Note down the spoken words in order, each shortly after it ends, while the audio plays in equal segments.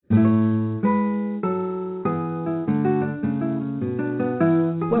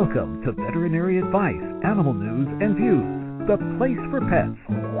Welcome to Veterinary Advice, Animal News and Views, the place for pets.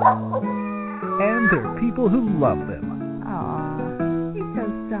 And there are people who love them. Aw, he's so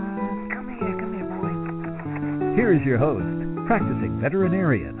soft. Come here, boy. Here is your host, practicing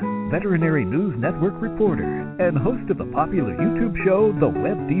veterinarian, Veterinary News Network reporter, and host of the popular YouTube show, The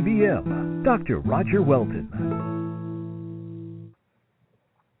Web DVM, Dr. Roger Welton.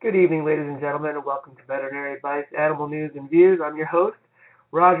 Good evening, ladies and gentlemen, and welcome to Veterinary Advice, Animal News and Views. I'm your host,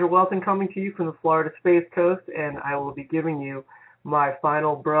 Roger Welton, coming to you from the Florida Space Coast, and I will be giving you my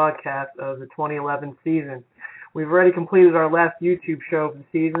final broadcast of the 2011 season. We've already completed our last YouTube show of the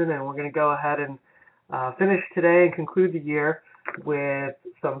season, and we're going to go ahead and finish today and conclude the year with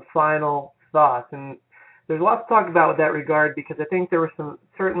some final thoughts. And there's lots to talk about with that regard because I think there were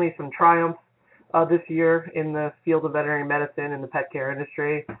certainly some triumphs this year in the field of veterinary medicine and the pet care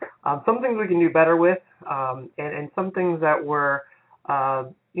industry. Some things we can do better with, and some things that were,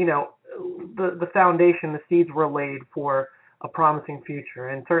 the foundation, the seeds were laid for a promising future.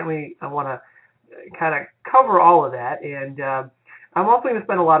 And certainly I want to kind of cover all of that. And I'm also going to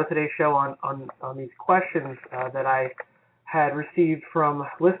spend a lot of today's show on these questions that I had received from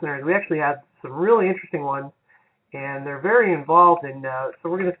listeners. We actually had some really interesting ones, and they're very involved, and so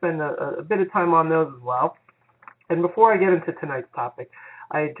we're going to spend a bit of time on those as well. And before I get into tonight's topic,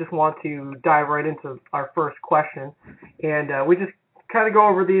 I just want to dive right into our first question, and we just kind of go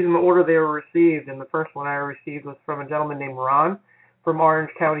over these in the order they were received. And the first one I received was from a gentleman named Ron from Orange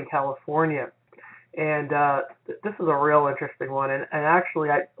County, California. And this is a real interesting one. And actually,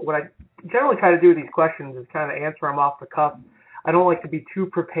 what I generally try to do with these questions is kind of answer them off the cuff. I don't like to be too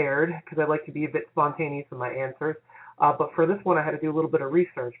prepared because I like to be a bit spontaneous in my answers. But for this one, I had to do a little bit of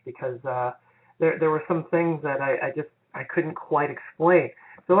research because there were some things that I couldn't quite explain.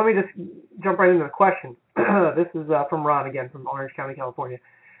 So let me just jump right into the question. This is from Ron again from Orange County, California.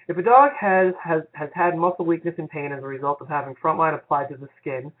 If a dog has had muscle weakness and pain as a result of having Frontline applied to the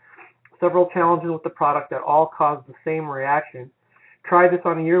skin, several challenges with the product that all cause the same reaction, try this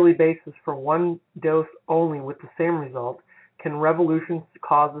on a yearly basis for one dose only with the same result, can Revolution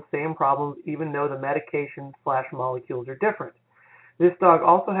cause the same problems even though the medication/molecules are different? This dog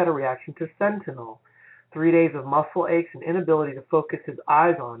also had a reaction to Sentinel. 3 days of muscle aches and inability to focus his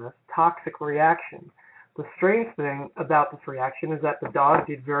eyes on us, toxic reaction. The strange thing about this reaction is that the dog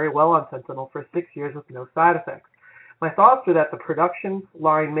did very well on Sentinel for 6 years with no side effects. My thoughts are that the production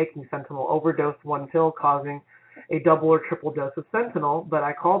line making Sentinel overdosed one pill, causing a double or triple dose of Sentinel, but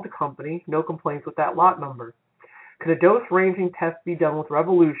I called the company, no complaints with that lot number. Could a dose-ranging test be done with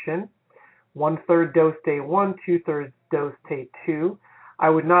Revolution? 1/3 dose day 1, 2/3 dose day 2. I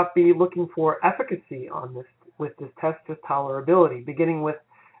would not be looking for efficacy on this with this test, just tolerability. Beginning with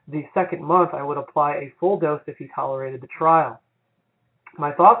the second month, I would apply a full dose if he tolerated the trial.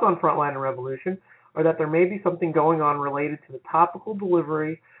 My thoughts on Frontline and Revolution are that there may be something going on related to the topical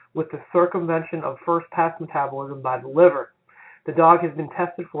delivery with the circumvention of first-pass metabolism by the liver. The dog has been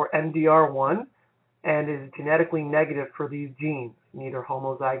tested for MDR1 and is genetically negative for these genes, neither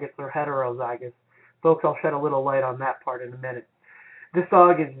homozygous or heterozygous. Folks, I'll shed a little light on that part in a minute. This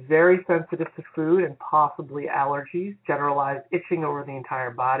dog is very sensitive to food and possibly allergies, generalized itching over the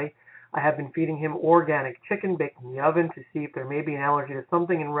entire body. I have been feeding him organic chicken baked in the oven to see if there may be an allergy to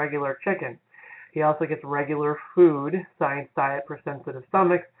something in regular chicken. He also gets regular food, science diet for sensitive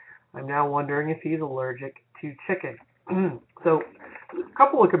stomachs. I'm now wondering if he's allergic to chicken. So, a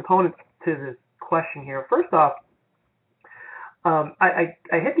couple of components to this question here. First off, I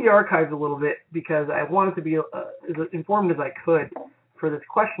hit the archives a little bit because I wanted to be as informed as I could for this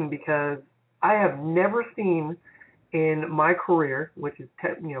question, because I have never seen in my career, which is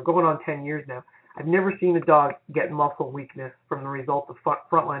going on 10 years now, I've never seen a dog get muscle weakness from the result of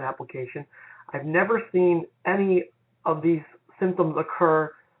Frontline application. I've never seen any of these symptoms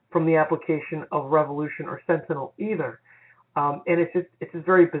occur from the application of Revolution or Sentinel either. And it's just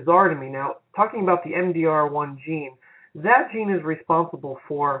very bizarre to me. Now, talking about the MDR1 gene, that gene is responsible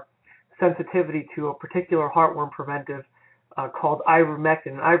for sensitivity to a particular heartworm preventive called ivermectin.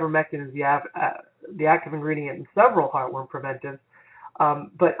 And ivermectin is the active ingredient in several heartworm preventives.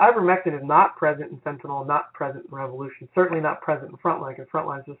 But ivermectin is not present in Sentinel, not present in Revolution, certainly not present in Frontline, because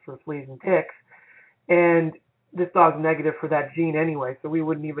Frontline is just for fleas and ticks. And this dog's negative for that gene anyway, so we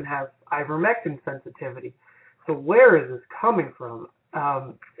wouldn't even have ivermectin sensitivity. So where is this coming from?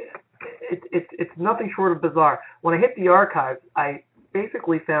 It's nothing short of bizarre. When I hit the archives, I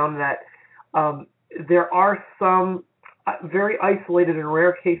basically found that there are some very isolated and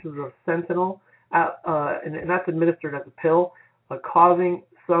rare cases of Sentinel, and that's administered as a pill, causing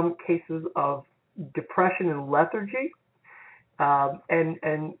some cases of depression and lethargy.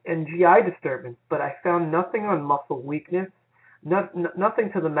 and GI disturbance, but I found nothing on muscle weakness,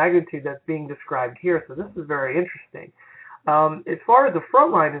 nothing to the magnitude that's being described here. So this is very interesting. As far as the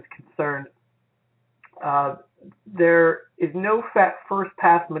front line is concerned, there is no fat first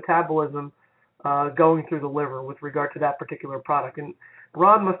pass metabolism going through the liver with regard to that particular product. And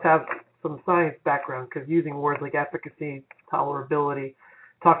Ron must have some science background, because using words like efficacy, tolerability,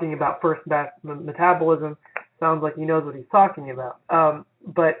 talking about first pass metabolism, sounds like he knows what he's talking about.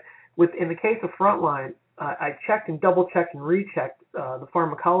 But in the case of Frontline, I checked and double-checked and rechecked the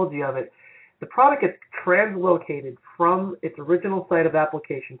pharmacology of it. The product gets translocated from its original site of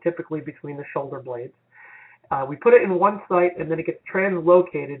application, typically between the shoulder blades. We put it in one site, and then it gets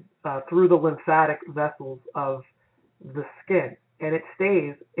translocated through the lymphatic vessels of the skin, and it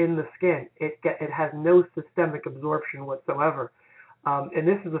stays in the skin. It has no systemic absorption whatsoever, and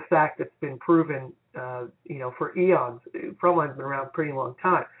this is a fact that's been proven, for eons. Frontline's been around a pretty long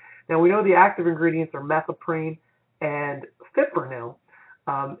time. Now we know the active ingredients are methoprene and fipronil,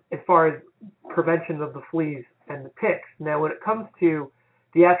 as far as prevention of the fleas and the ticks. Now, when it comes to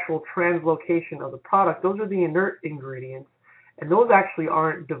the actual translocation of the product, those are the inert ingredients, and those actually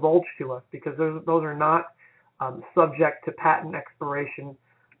aren't divulged to us because those are not subject to patent expiration.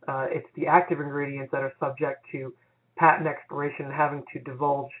 It's the active ingredients that are subject to patent expiration and having to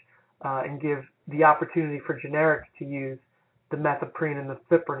divulge and give the opportunity for generics to use the methoprene and the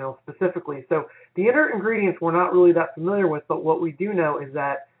fipronil specifically. So the inert ingredients we're not really that familiar with, but what we do know is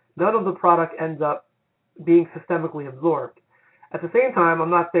that none of the product ends up being systemically absorbed. At the same time, I'm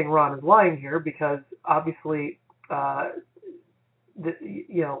not saying Ron is lying here, because obviously,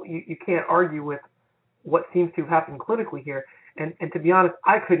 you can't argue with what seems to happen clinically here. And to be honest,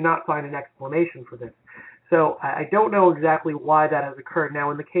 I could not find an explanation for this. So I don't know exactly why that has occurred.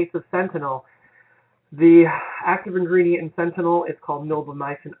 Now, in the case of Sentinel, the active ingredient in Sentinel is called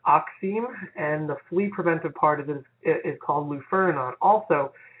milbemycin oxime, and the flea preventive part of it is called lufenanon.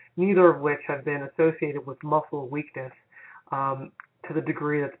 Also, neither of which have been associated with muscle weakness to the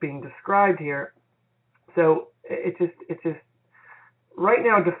degree that's being described here. So it's just right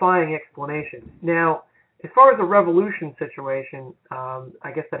now defying explanation. Now, as far as the Revolution situation,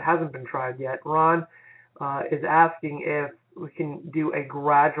 I guess that hasn't been tried yet. Ron is asking if we can do a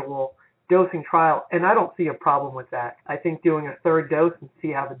gradual dosing trial, and I don't see a problem with that. I think doing a third dose and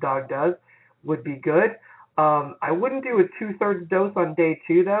see how the dog does would be good. I wouldn't do a 2/3 dose on day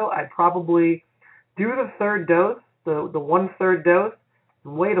 2, though. I'd probably do the third dose, the 1/3 dose,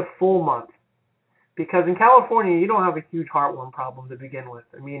 and wait a full month. Because in California, you don't have a huge heartworm problem to begin with.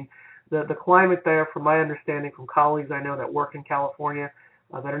 I mean, the climate there, from my understanding from colleagues I know that work in California,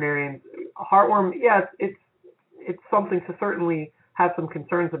 veterinarians, heartworm, yes, it's something to certainly have some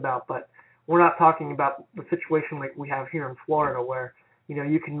concerns about, but we're not talking about the situation like we have here in Florida, where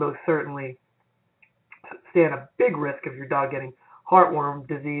you can most certainly stand a big risk of your dog getting heartworm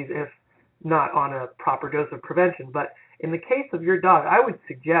disease if not on a proper dose of prevention. But in the case of your dog, I would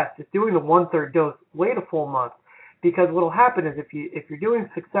suggest just doing the 1/3 dose, wait a full month, because what will happen is if you're doing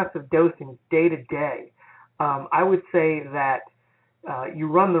successive dosing day to day, I would say that you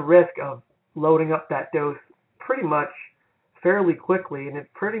run the risk of loading up that dose pretty much fairly quickly, and it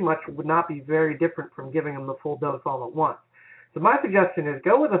pretty much would not be very different from giving them the full dose all at once. So my suggestion is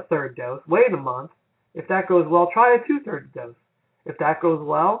go with a third dose, wait a month. If that goes well, try a 2/3 dose. If that goes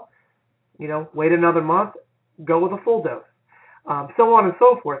well, wait another month, go with a full dose. So on and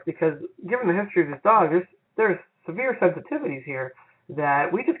so forth, because given the history of this dog, there's severe sensitivities here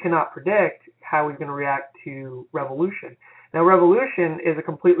that we just cannot predict how he's going to react to Revolution. Now, Revolution is a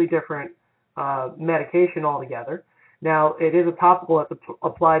completely different medication altogether. Now, it is a topical that's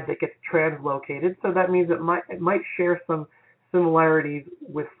applied that gets translocated, so that means it might share some similarities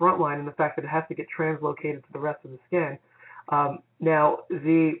with Frontline in the fact that it has to get translocated to the rest of the skin. Now,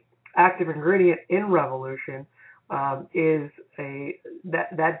 the active ingredient in Revolution is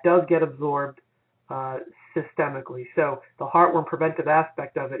that does get absorbed systemically. So the heartworm preventive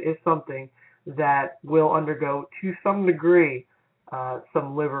aspect of it is something that will undergo, to some degree,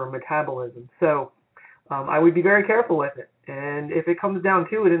 some liver metabolism. So I would be very careful with it. And if it comes down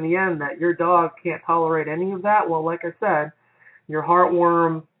to it in the end that your dog can't tolerate any of that, well, like I said, your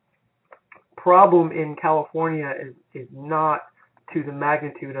heartworm problem in California is not to the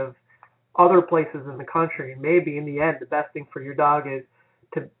magnitude of other places in the country. Maybe in the end, the best thing for your dog is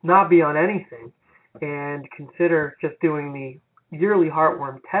to not be on anything and consider just doing the yearly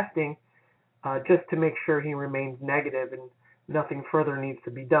heartworm testing just to make sure he remains negative and nothing further needs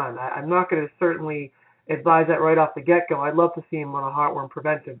to be done. I'm not going to certainly advise that right off the get-go. I'd love to see him on a heartworm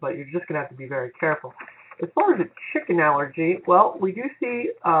preventive, but you're just going to have to be very careful. As far as a chicken allergy, well, we do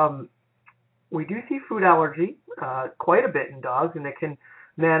see food allergy quite a bit in dogs, and it can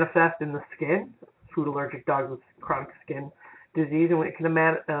manifest in the skin. Food allergic dogs with chronic skin disease, and it can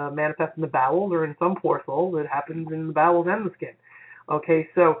manifest in the bowels or in some poor souls. It happens in the bowels and the skin. Okay,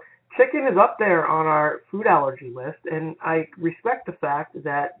 so chicken is up there on our food allergy list, and I respect the fact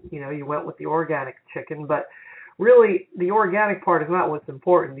that you went with the organic chicken, but really the organic part is not what's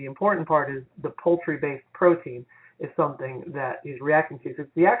important. The important part is the poultry-based protein is something that is reacting to. So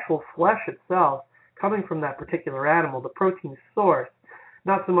it's the actual flesh itself coming from that particular animal, the protein source,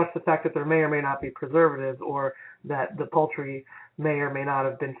 not so much the fact that there may or may not be preservatives or that the poultry may or may not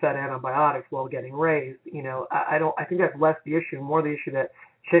have been fed antibiotics while getting raised. I think that's less the issue, more the issue that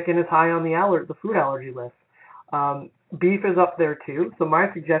chicken is high on the food allergy list. Beef is up there too. So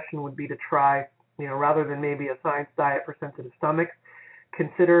my suggestion would be to try, rather than maybe a science diet for sensitive stomachs,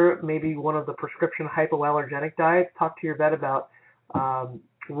 consider maybe one of the prescription hypoallergenic diets. Talk to your vet about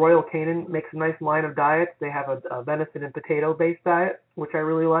Royal Canin makes a nice line of diets. They have a venison and potato-based diet, which I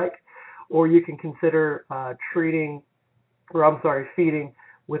really like. Or you can consider feeding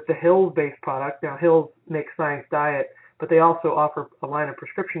with the Hills-based product. Now, Hills makes Science Diet, but they also offer a line of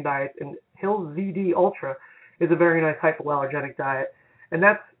prescription diets, and Hills VD Ultra is a very nice hypoallergenic diet. And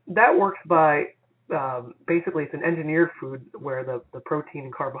that works by basically it's an engineered food where the protein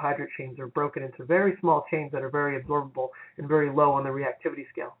and carbohydrate chains are broken into very small chains that are very absorbable and very low on the reactivity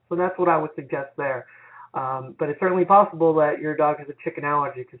scale. So that's what I would suggest there. But it's certainly possible that your dog has a chicken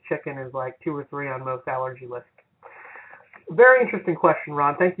allergy, because chicken is like 2 or 3 on most allergy lists. Very interesting question,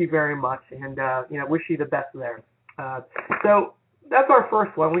 Ron. Thank you very much, and wish you the best there. So that's our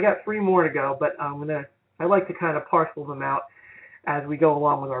first one. We got 3 more to go, but I like to kind of parcel them out as we go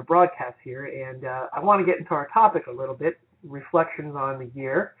along with our broadcast here, and I want to get into our topic a little bit, reflections on the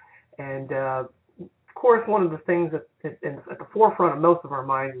year, and of course one of the things that at the forefront of most of our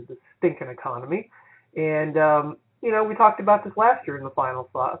minds is the stinking economy, and we talked about this last year in the final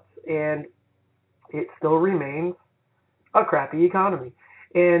thoughts, and it still remains a crappy economy,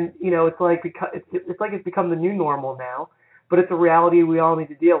 and it's like it's become the new normal now, but it's a reality we all need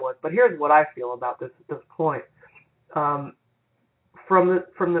to deal with. But here's what I feel about this at this point. From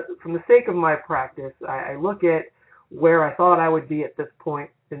the sake of my practice, I look at where I thought I would be at this point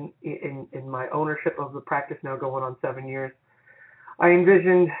in my ownership of the practice, now going on 7 years. I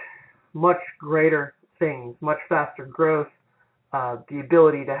envisioned much greater things, much faster growth, the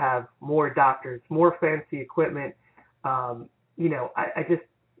ability to have more doctors, more fancy equipment.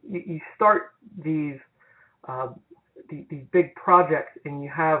 You start these big projects and you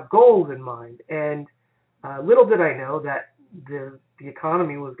have goals in mind, and little did I know that the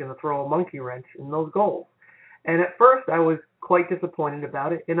economy was going to throw a monkey wrench in those goals. And at first I was quite disappointed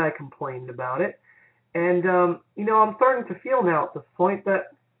about it, and I complained about it. And, I'm starting to feel now at this point that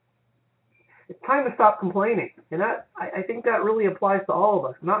it's time to stop complaining. And I think that really applies to all of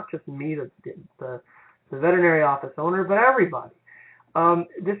us, not just me, the veterinary office owner, but everybody.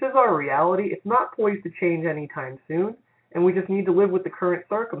 This is our reality. It's not poised to change anytime soon, and we just need to live with the current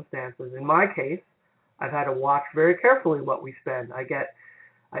circumstances. In my case, I've had to watch very carefully what we spend. I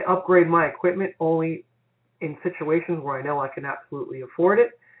upgrade my equipment only in situations where I know I can absolutely afford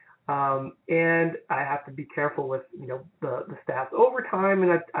it. And I have to be careful with, the staff's overtime.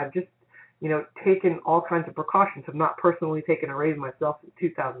 And I've just, taken all kinds of precautions. I've not personally taken a raise myself in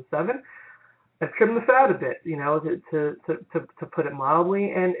 2007. I've trimmed the fat a bit, to put it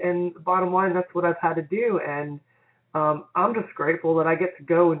mildly. And bottom line, that's what I've had to do. And I'm just grateful that I get to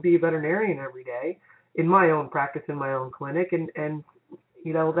go and be a veterinarian every day in my own practice, in my own clinic, and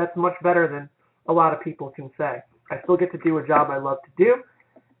that's much better than a lot of people can say. I still get to do a job I love to do,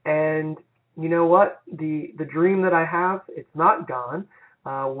 and you know what? The dream that I have, it's not gone,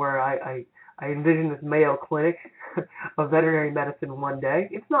 where I envision this Mayo Clinic of veterinary medicine one day.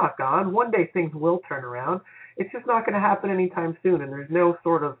 It's not gone. One day things will turn around. It's just not going to happen anytime soon, and there's no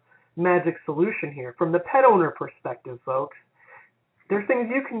sort of magic solution here. From the pet owner perspective, folks, there's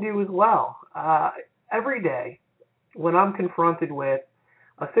things you can do as well. Every day, when I'm confronted with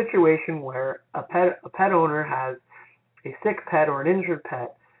a situation where a pet owner has a sick pet or an injured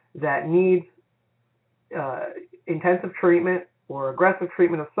pet that needs intensive treatment or aggressive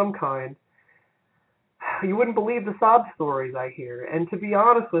treatment of some kind, you wouldn't believe the sob stories I hear. And to be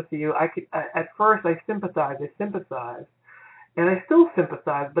honest with you, at first I sympathize, and I still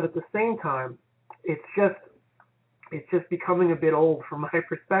sympathize, but at the same time, it's just becoming a bit old from my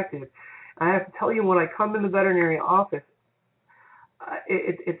perspective. I have to tell you, when I come in the veterinary office,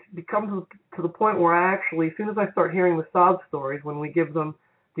 it's become to the point where I actually, as soon as I start hearing the sob stories, when we give them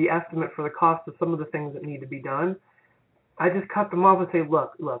the estimate for the cost of some of the things that need to be done, I just cut them off and say,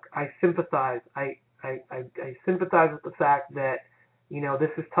 look, I sympathize. I sympathize with the fact that,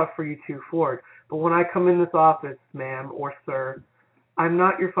 this is tough for you to afford. But when I come in this office, ma'am or sir, I'm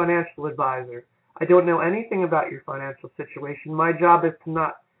not your financial advisor. I don't know anything about your financial situation. My job is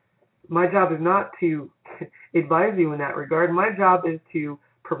not to advise you in that regard. My job is to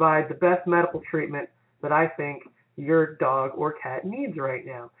provide the best medical treatment that I think your dog or cat needs right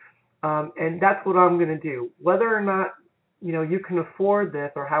now. And that's what I'm going to do. Whether or not, you can afford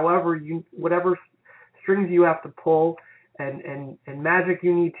this, or whatever strings you have to pull and magic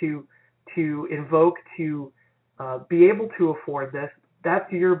you need to invoke to be able to afford this,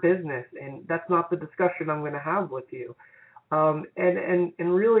 that's your business, and that's not the discussion I'm going to have with you. And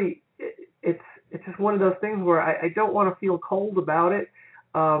really, it's just one of those things where I don't want to feel cold about it,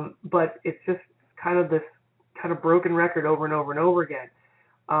 but it's just kind of this kind of broken record over and over and over again.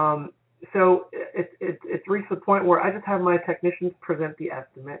 So it's reached the point where I just have my technicians present the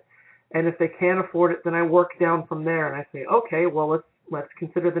estimate, and if they can't afford it, then I work down from there, and I say, okay, well, let's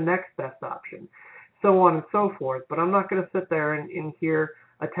consider the next best option, so on and so forth. But I'm not going to sit there and hear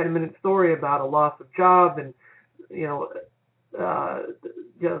a 10-minute story about a loss of job and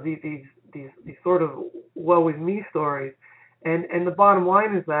these sort of woe is me stories. And the bottom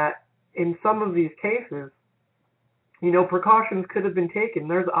line is that in some of these cases, precautions could have been taken.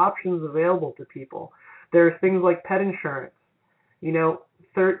 There's options available to people. There's things like pet insurance.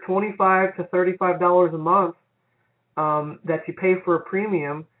 $25 to $35 a month that you pay for a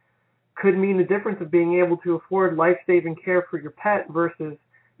premium could mean the difference of being able to afford life-saving care for your pet versus,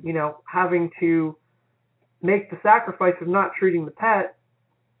 having to make the sacrifice of not treating the pet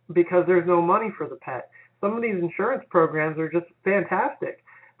because there's no money for the pet. Some of these insurance programs are just fantastic.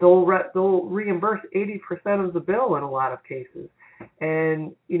 They'll reimburse 80% of the bill in a lot of cases.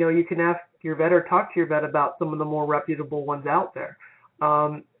 And, you can ask your vet or talk to your vet about some of the more reputable ones out there.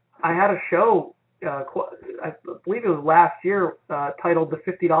 I had a show, I believe it was last year, titled The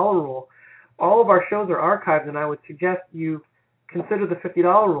 $50 Rule. All of our shows are archived, and I would suggest you consider the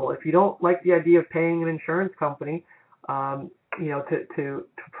 $50 rule. If you don't like the idea of paying an insurance company, to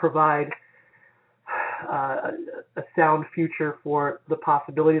provide a sound future for the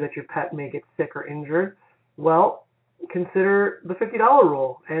possibility that your pet may get sick or injured, well, consider the $50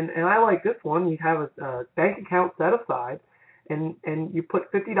 rule. And I like this one. You have a bank account set aside, and you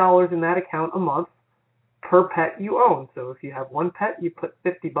put $50 in that account a month per pet you own. So if you have one pet, you put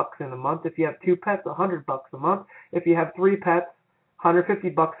 $50 in a month. If you have two pets, $100 a month. If you have three pets,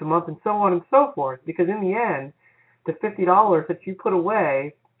 $150 a month, and so on and so forth. Because in the end, the $50 that you put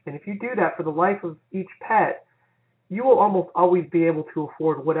away, and if you do that for the life of each pet, you will almost always be able to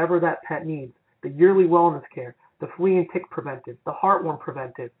afford whatever that pet needs. The yearly wellness care, the flea and tick preventive, the heartworm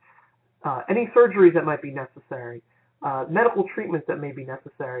preventive, any surgeries that might be necessary, medical treatments that may be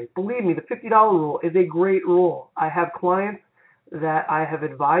necessary. Believe me, the $50 rule is a great rule. I have clients that I have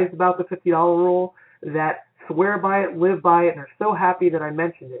advised about the $50 rule that swear by it, live by it, and are so happy that I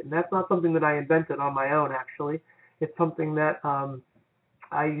mentioned it. And that's not something that I invented on my own, actually. It's something that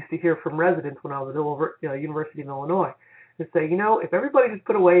I used to hear from residents when I was at University of Illinois. They say, if everybody just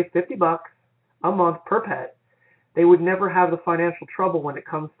put away $50 a month per pet, they would never have the financial trouble when it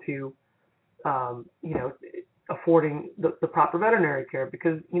comes to, affording the proper veterinary care.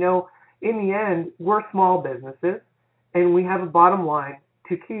 Because, in the end, we're small businesses, and we have a bottom line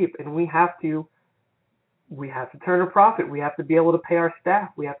to keep, and we have to turn a profit. We have to be able to pay our staff.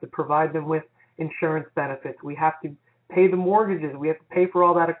 We have to provide them with insurance benefits. We have to pay the mortgages. We have to pay for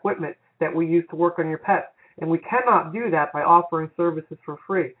all that equipment that we use to work on your pets. And we cannot do that by offering services for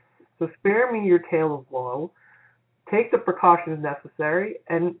free. So spare me your tale of woe. Take the precautions necessary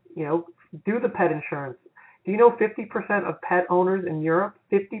and, do the pet insurance. Do you know 50% of pet owners in Europe,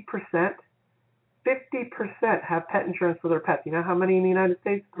 50% have pet insurance for their pets? You know how many in the United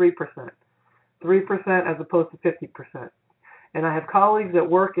States? 3%. 3% as opposed to 50%. And I have colleagues that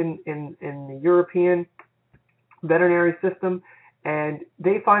work in the European veterinary system, and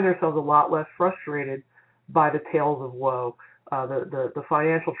they find themselves a lot less frustrated by the tales of woe, the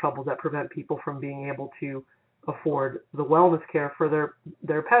financial troubles that prevent people from being able to afford the wellness care for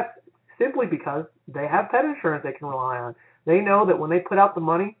their pets, simply because they have pet insurance they can rely on. They know that when they put out the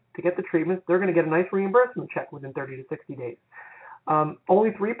money to get the treatments, they're going to get a nice reimbursement check within 30 to 60 days.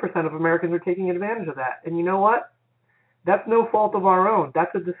 Only 3% of Americans are taking advantage of that. And you know what? That's no fault of our own.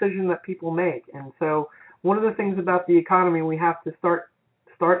 That's a decision that people make. And so one of the things about the economy we have to start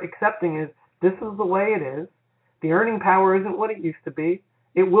accepting is this is the way it is. The earning power isn't what it used to be.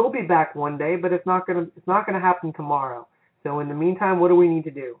 It will be back one day, but it's not going to happen tomorrow. So in the meantime, what do we need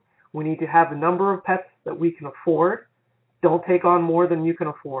to do? We need to have the number of pets that we can afford. Don't take on more than you can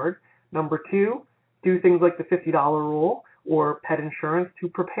afford. Number two, do things like the $50 rule or pet insurance to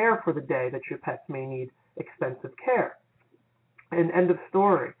prepare for the day that your pets may need expensive care. And end of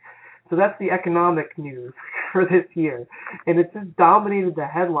story. So that's the economic news for this year. And it's just dominated the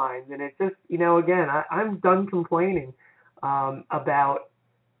headlines. And it's just, again, I'm done complaining about,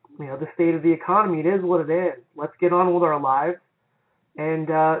 the state of the economy. It is what it is. Let's get on with our lives and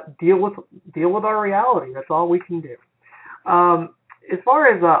deal with our reality. That's all we can do. As far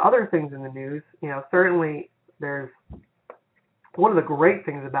as other things in the news, certainly there's one of the great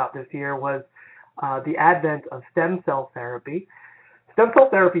things about this year was the advent of stem cell therapy. Stem cell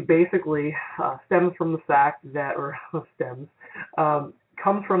therapy basically stems from the fact that,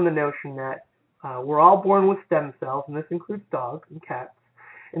 comes from the notion that we're all born with stem cells, and this includes dogs and cats.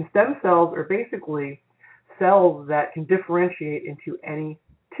 And stem cells are basically cells that can differentiate into any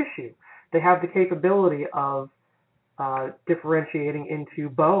tissue. They have the capability of differentiating into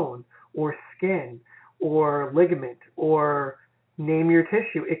bone or skin or ligament or name your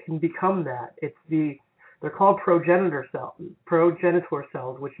tissue. It can become that. They're called progenitor cells,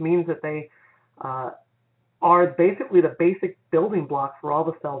 which means that they are basically the basic building blocks for all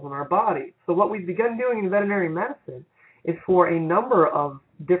the cells in our body. So what we've begun doing in veterinary medicine is for a number of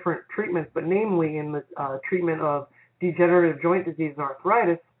different treatments, but namely in the treatment of degenerative joint disease and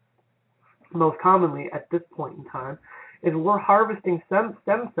arthritis, most commonly at this point in time, is we're harvesting stem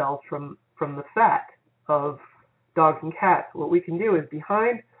cells from the fat of dogs and cats. What we can do is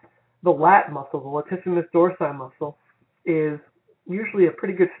behind the lat muscle, the latissimus dorsi muscle, is usually a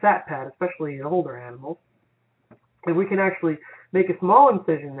pretty good fat pad, especially in older animals. And we can actually make a small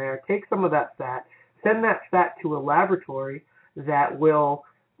incision there, take some of that fat, send that fat to a laboratory that will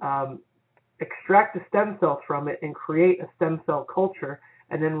extract the stem cells from it and create a stem cell culture,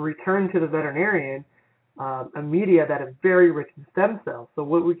 and then return to the veterinarian a media that is very rich in stem cells. So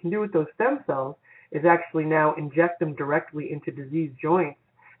what we can do with those stem cells is actually now inject them directly into diseased joints,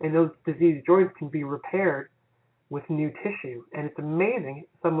 and those diseased joints can be repaired with new tissue. And it's amazing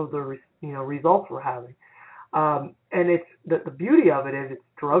some of the results we're having. And it's the beauty of it is it's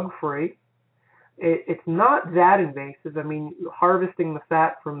drug-free. It's not that invasive. I mean, harvesting the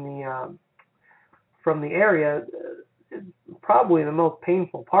fat from the area is probably the most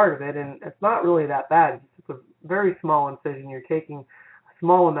painful part of it, and it's not really that bad. It's a very small incision. You're taking a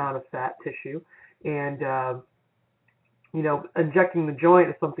small amount of fat tissue, and injecting the joint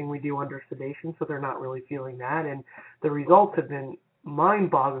is something we do under sedation, so they're not really feeling that. And the results have been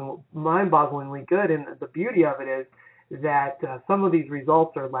mind-bogglingly good. And the beauty of it is that some of these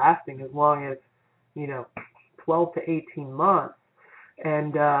results are lasting as long as 12 to 18 months.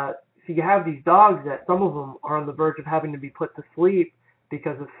 And so you have these dogs that some of them are on the verge of having to be put to sleep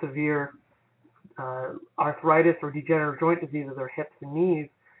because of severe arthritis or degenerative joint disease of their hips and knees,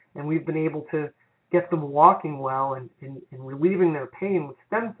 and we've been able to get them walking well and relieving their pain with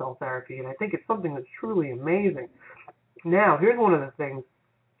stem cell therapy. And I think it's something that's truly amazing. Now, here's one of the things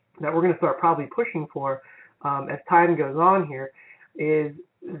that we're going to start probably pushing for as time goes on here, is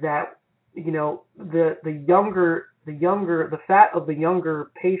that the fat of the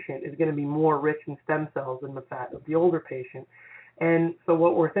younger patient is going to be more rich in stem cells than the fat of the older patient. And so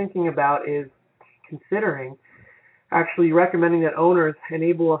what we're thinking about is considering actually recommending that owners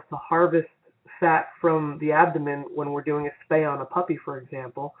enable us to harvest fat from the abdomen when we're doing a spay on a puppy, for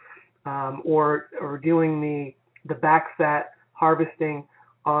example, or doing the back fat harvesting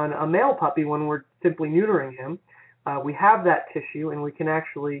on a male puppy when we're simply neutering him. We have that tissue, and we can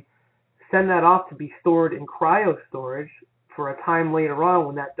actually send that off to be stored in cryo storage for a time later on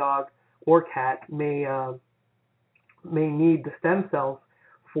when that dog or cat may need the stem cells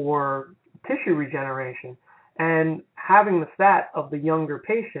for tissue regeneration. And having the fat of the younger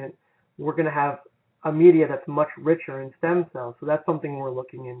patient, we're going to have a media that's much richer in stem cells. So that's something we're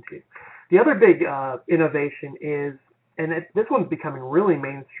looking into. The other big innovation is, and this one's becoming really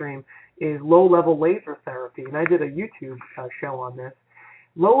mainstream, is low-level laser therapy. And I did a YouTube show on this.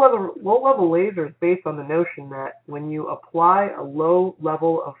 Low-level laser is based on the notion that when you apply a low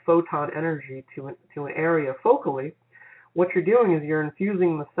level of photon energy to an area focally, what you're doing is you're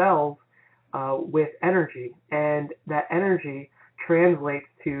infusing the cells with energy, and that energy translates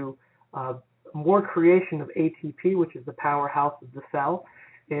to more creation of ATP, which is the powerhouse of the cell,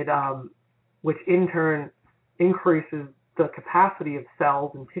 which in turn increases the capacity of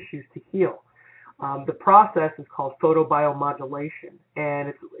cells and tissues to heal. The process is called photobiomodulation,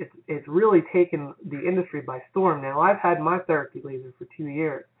 and it's really taken the industry by storm. Now, I've had my therapy laser for 2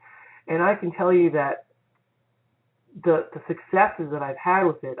 years, and I can tell you that the successes that I've had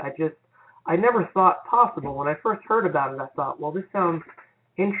with it, I never thought possible. When I first heard about it, I thought, well, this sounds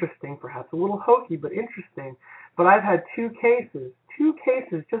interesting, perhaps a little hokey, but interesting. But I've had two cases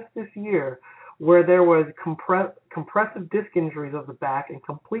just this year where there was compressive disc injuries of the back and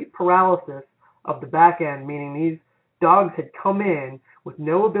complete paralysis of the back end, meaning these dogs had come in with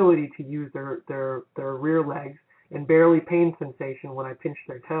no ability to use their rear legs and barely pain sensation when I pinched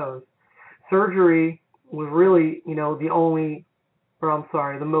their toes. Surgery was really, the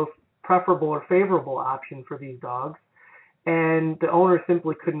most preferable or favorable option for these dogs, and the owner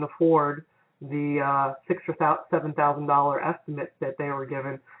simply couldn't afford the $6,000 or $7,000 estimate that they were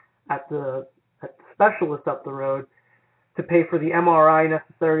given at the specialist up the road to pay for the MRI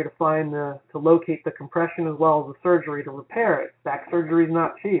necessary to locate the compression, as well as the surgery to repair it. Back surgery is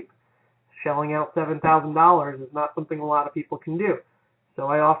not cheap. Shelling out $7,000 is not something a lot of people can do. So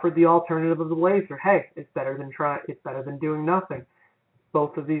I offered the alternative of the laser. Hey, it's better than doing nothing.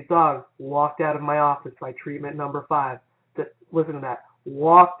 Both of these dogs walked out of my office by treatment number 5. Listen to that.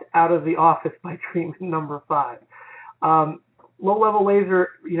 Walked out of the office by treatment number 5. Low-level laser,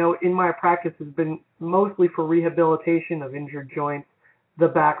 in my practice has been mostly for rehabilitation of injured joints, the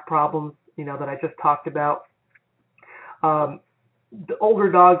back problems, that I just talked about. The older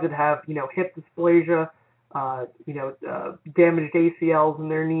dogs that have, hip dysplasia, damaged ACLs in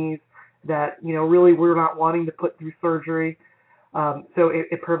their knees that, really we're not wanting to put through surgery. So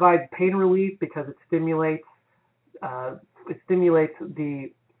it provides pain relief because it stimulates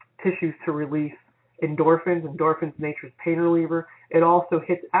the tissues to release endorphins. Endorphins, nature's pain reliever. It also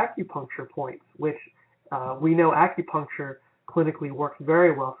hits acupuncture points, which we know acupuncture clinically works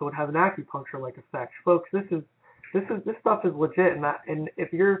very well. So it has an acupuncture-like effect, folks. This stuff is legit, and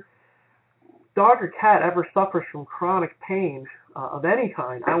if your dog or cat ever suffers from chronic pain of any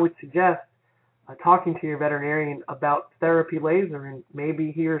kind, I would suggest talking to your veterinarian about therapy laser, and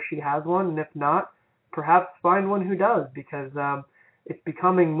maybe he or she has one, and if not, perhaps find one who does, because it's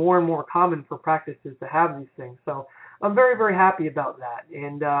becoming more and more common for practices to have these things. So I'm very, very happy about that,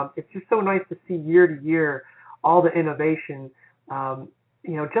 and it's just so nice to see year to year all the innovation.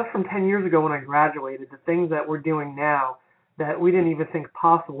 Just from 10 years ago when I graduated, the things that we're doing now that we didn't even think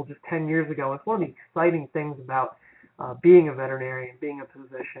possible just 10 years ago. It's one of the exciting things about being a veterinarian, being a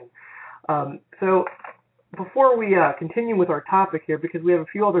physician. So before we continue with our topic here, because we have a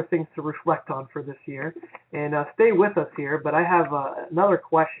few other things to reflect on for this year, and stay with us here, but I have another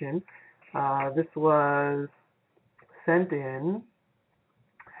question. This was sent in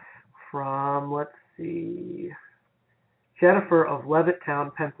from, let's see, Jennifer of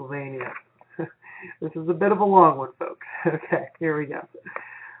Levittown, Pennsylvania. This is a bit of a long one, folks. Okay, here we go.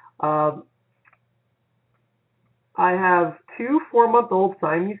 I have 2 4-month-old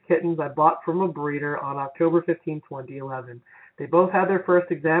Siamese kittens I bought from a breeder on October 15, 2011. They both had their first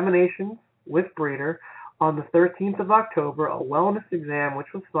examinations with breeder on the 13th of October, a wellness exam,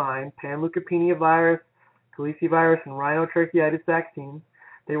 which was fine, panleukopenia virus, calicivirus, and rhinotracheitis vaccines.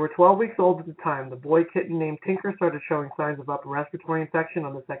 They were 12 weeks old at the time. The boy kitten named Tinker started showing signs of upper respiratory infection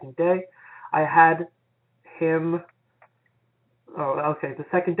on the second day. The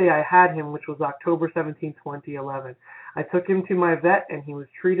second day I had him, which was October 17, 2011. I took him to my vet, and he was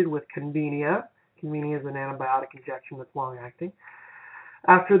treated with Convenia. Convenia is an antibiotic injection that's long-acting.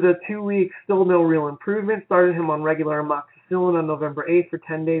 After the 2 weeks, still no real improvement. Started him on regular amoxicillin on November 8th for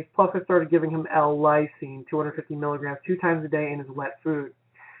 10 days, plus I started giving him L-lysine, 250 milligrams, 2 times a day in his wet food.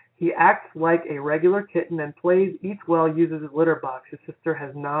 He acts like a regular kitten and plays, eats well, uses his litter box. His sister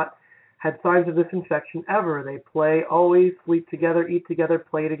has not had signs of this infection ever. They play, always sleep together, eat together,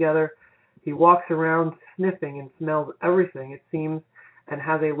 play together. He walks around sniffing and smells everything, it seems, and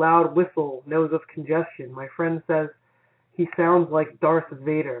has a loud whistle, knows of congestion. My friend says he sounds like Darth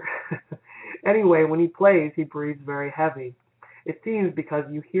Vader. Anyway, when he plays, he breathes very heavy. It seems because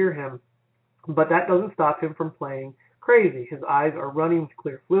you hear him, but that doesn't stop him from playing crazy. His eyes are running with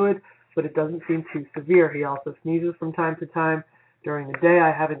clear fluid, but it doesn't seem too severe. He also sneezes from time to time. During the day,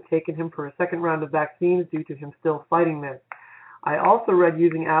 I haven't taken him for a second round of vaccines due to him still fighting this. I also read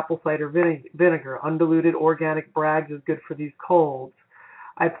using apple cider vinegar, undiluted organic Bragg's, is good for these colds.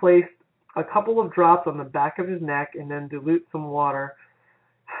 I placed a couple of drops on the back of his neck and then dilute some in water,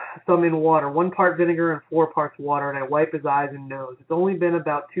 1 part vinegar and 4 parts water, and I wipe his eyes and nose. It's only been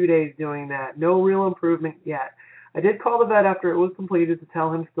about 2 days doing that. No real improvement yet. I did call the vet after it was completed to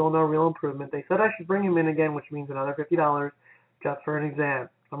tell him still no real improvement. They said I should bring him in again, which means another $50 just for an exam.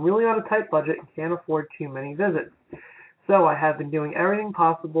 I'm really on a tight budget and can't afford too many visits. So I have been doing everything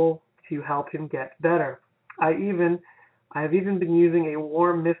possible to help him get better. I even I have even been using a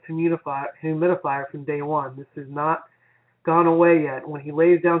warm mist humidifier from day one. This has not gone away yet. When he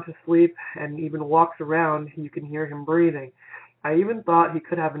lays down to sleep and even walks around, you can hear him breathing. I even thought he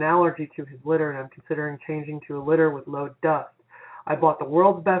could have an allergy to his litter, and I'm considering changing to a litter with low dust. I bought the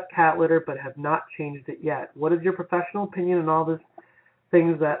world's best cat litter, but have not changed it yet. What is your professional opinion on all these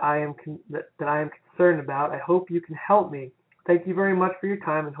things that I am concerned about? I hope you can help me. Thank you very much for your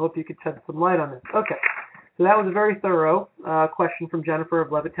time, and hope you could shed some light on this. Okay, so that was a very thorough question from Jennifer of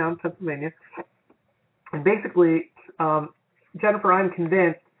Levittown, Pennsylvania. And basically, Jennifer, I'm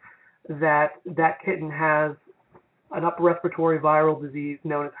convinced that that kitten has an upper respiratory viral disease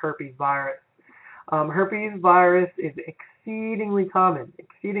known as herpes virus. Herpes virus is exceedingly common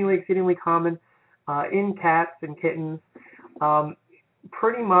in cats and kittens.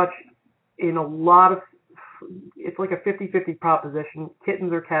 Pretty much in a lot of, it's like a 50-50 proposition.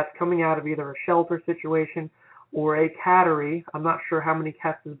 Kittens or cats coming out of either a shelter situation or a cattery. I'm not sure how many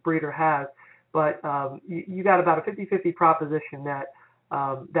cats this breeder has, but you got about a 50-50 proposition that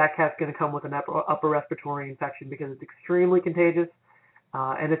that cat's going to come with an upper respiratory infection because it's extremely contagious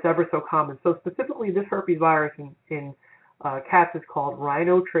and it's ever so common. So specifically, this herpes virus in cats is called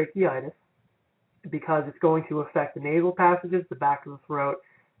rhinotracheitis because it's going to affect the nasal passages, the back of the throat,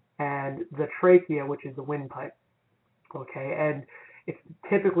 and the trachea, which is the windpipe. Okay, and it's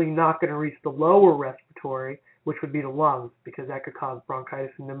typically not going to reach the lower respiratory, which would be the lungs, because that could cause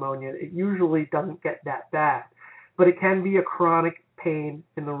bronchitis and pneumonia. It usually doesn't get that bad, but it can be a chronic pain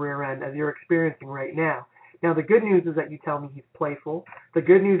in the rear end, as you're experiencing right now. Now, the good news is that you tell me he's playful. The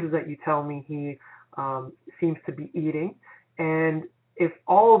good news is that you tell me he seems to be eating. And if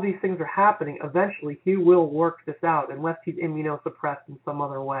all of these things are happening, eventually he will work this out unless he's immunosuppressed in some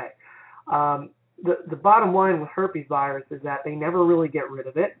other way. The bottom line with herpes virus is that they never really get rid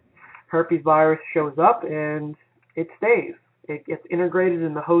of it. Herpes virus shows up and it stays. It gets integrated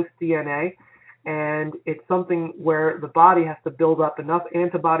in the host DNA, and it's something where the body has to build up enough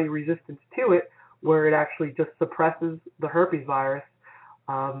antibody resistance to it where it actually just suppresses the herpes virus,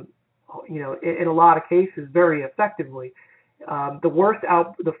 in a lot of cases very effectively.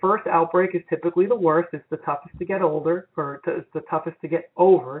 The first outbreak is typically the worst. It's the toughest to get it's the toughest to get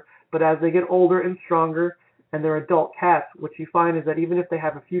over. But as they get older and stronger, and they're adult cats, what you find is that even if they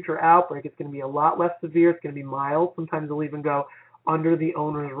have a future outbreak, it's going to be a lot less severe. It's going to be mild. Sometimes they'll even go under the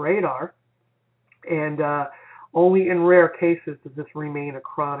owner's radar. And only in rare cases does this remain a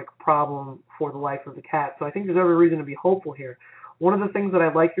chronic problem for the life of the cat. So I think there's every reason to be hopeful here. One of the things that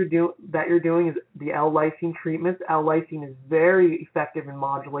I like you're doing is the L-lysine treatments. L-lysine is very effective in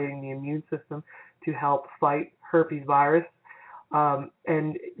modulating the immune system to help fight herpes virus.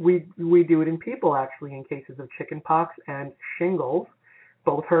 And we do it in people, actually, in cases of chickenpox and shingles,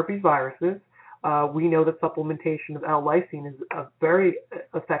 both herpes viruses. We know that supplementation of L-lysine is a very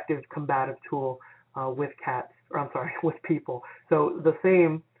effective combative tool with people. So the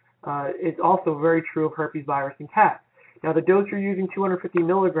same is also very true of herpes virus in cats. Now, the dose you're using, 250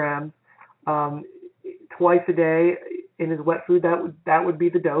 milligrams twice a day in his wet food, that would be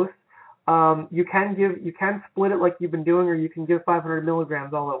the dose. You can split it like you've been doing, or you can give 500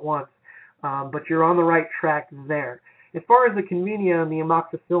 milligrams all at once. But you're on the right track there. As far as the convenia and the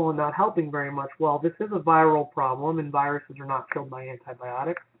amoxicillin not helping very much, well, this is a viral problem, and viruses are not killed by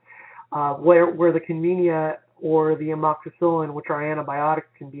antibiotics. Where the convenia or the amoxicillin, which are antibiotics,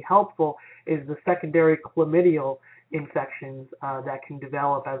 can be helpful is the secondary chlamydial infections that can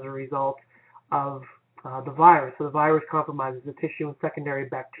develop as a result of the virus. So the virus compromises the tissue, and secondary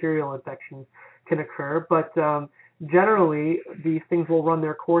bacterial infections can occur. But generally, these things will run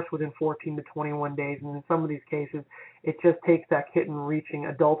their course within 14 to 21 days, and in some of these cases, it just takes that kitten reaching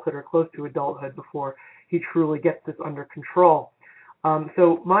adulthood or close to adulthood before he truly gets this under control.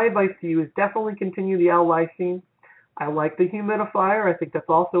 So my advice to you is definitely continue the L-lysine. I like the humidifier. I think that's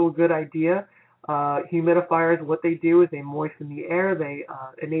also a good idea. Humidifiers, what they do is they moisten the air. They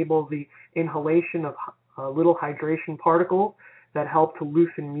enable the inhalation of little hydration particles that help to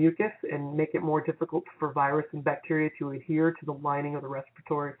loosen mucus and make it more difficult for virus and bacteria to adhere to the lining of the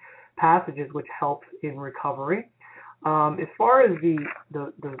respiratory passages, which helps in recovery. As far as the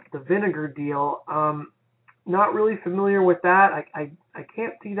vinegar deal, not really familiar with that. I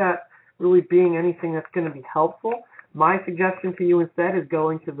can't see that really being anything that's going to be helpful. My suggestion to you instead is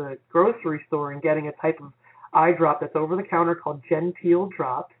going to the grocery store and getting a type of eye drop that's over the counter called Genteel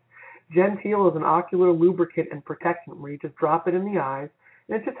drops. Genteel is an ocular lubricant and protectant where you just drop it in the eyes,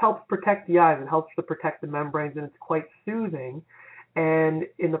 and it just helps protect the eyes. It helps to protect the membranes, and it's quite soothing. And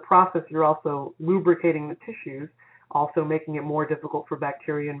in the process, you're also lubricating the tissues also making it more difficult for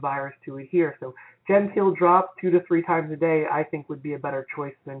bacteria and virus to adhere. So genteel drops 2 to 3 times a day, I think, would be a better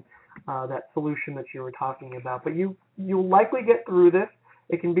choice than that solution that you were talking about. But you'll likely get through this.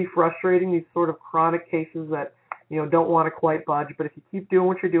 It can be frustrating, these sort of chronic cases that don't want to quite budge. But if you keep doing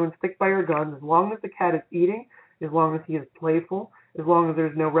what you're doing, stick by your guns. As long as the cat is eating, as long as he is playful, as long as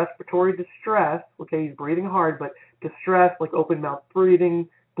there's no respiratory distress. Okay, he's breathing hard, but distress like open mouth breathing,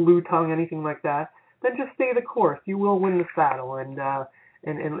 blue tongue, anything like that, then just stay the course. You will win this battle, and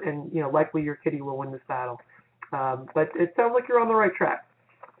likely your kitty will win this battle. But it sounds like you're on the right track.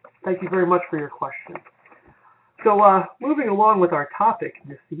 Thank you very much for your question. So moving along with our topic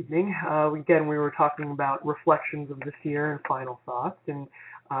this evening, again, we were talking about reflections of this year and final thoughts, and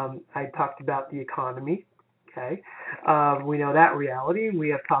I talked about the economy. Okay, we know that reality. We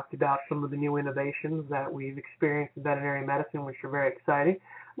have talked about some of the new innovations that we've experienced in veterinary medicine, which are very exciting.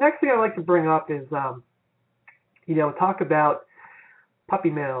 Next thing I'd like to bring up is, talk about puppy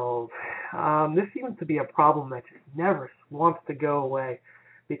mills. This seems to be a problem that just never wants to go away,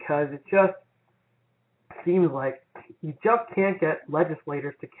 because it just seems like you just can't get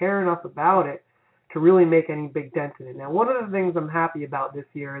legislators to care enough about it to really make any big dent in it. Now, one of the things I'm happy about this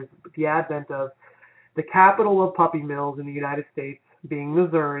year is the advent of the capital of puppy mills in the United States, being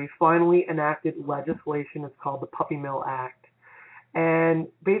Missouri, finally enacted legislation. It's called the Puppy Mill Act. And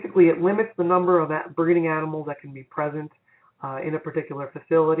basically it limits the number of breeding animals that can be present in a particular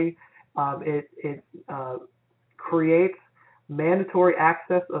facility. It creates mandatory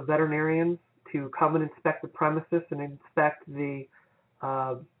access of veterinarians to come and inspect the premises and inspect the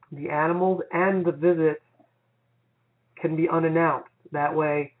animals, and the visits can be unannounced. That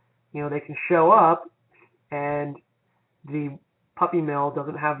way, they can show up and the puppy mill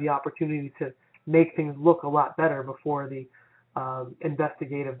doesn't have the opportunity to make things look a lot better before the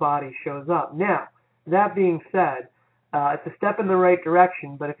investigative body shows up. Now, that being said, it's a step in the right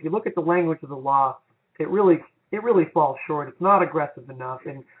direction, but if you look at the language of the law, it really falls short. It's not aggressive enough,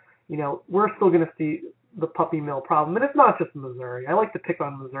 and we're still going to see the puppy mill problem. And it's not just Missouri. I like to pick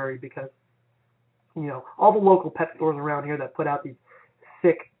on Missouri because all the local pet stores around here that put out these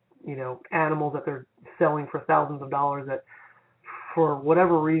sick animals that they're selling for thousands of dollars, that for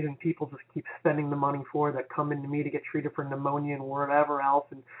whatever reason people just keep spending the money for, that come into me to get treated for pneumonia and whatever else,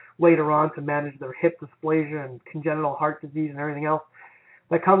 and later on to manage their hip dysplasia and congenital heart disease and everything else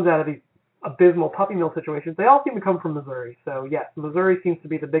that comes out of these abysmal puppy mill situations. They all seem to come from Missouri. So yes, Missouri seems to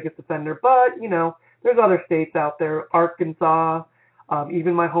be the biggest offender, but there's other states out there, Arkansas,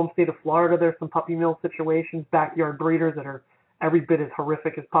 even my home state of Florida, there's some puppy mill situations, backyard breeders that are every bit as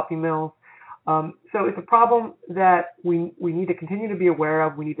horrific as puppy mills. So it's a problem that we need to continue to be aware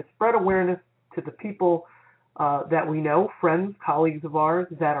of. We need to spread awareness to the people that we know, friends, colleagues of ours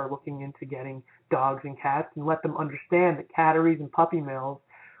that are looking into getting dogs and cats, and let them understand that catteries and puppy mills,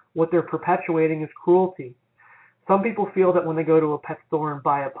 what they're perpetuating is cruelty. Some people feel that when they go to a pet store and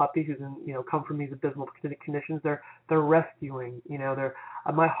buy a puppy who's come from these abysmal conditions, they're rescuing.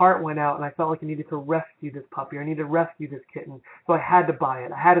 My heart went out and I felt like I needed to rescue this puppy, or I needed to rescue this kitten, so I had to buy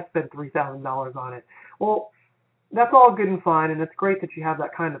it. I had to spend $3,000 on it. Well, that's all good and fine, and it's great that you have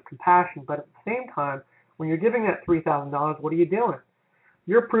that kind of compassion. But at the same time, when you're giving that $3,000, what are you doing?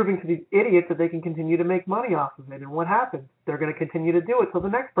 You're proving to these idiots that they can continue to make money off of it. And what happens? They're going to continue to do it till the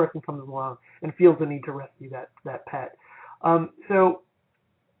next person comes along and feels the need to rescue that pet. So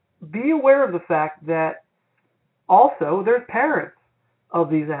be aware of the fact that also there's parents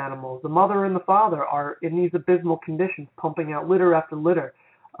of these animals. The mother and the father are in these abysmal conditions, pumping out litter after litter,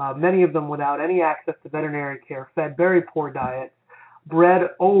 many of them without any access to veterinary care, fed very poor diets,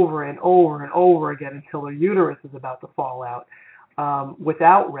 bred over and over and over again until their uterus is about to fall out.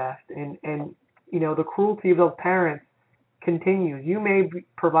 Without rest, and the cruelty of those parents continues. You may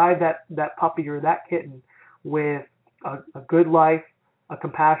provide that puppy or that kitten with a good life, a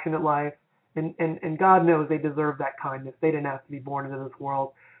compassionate life, and God knows they deserve that kindness. They didn't have to be born into this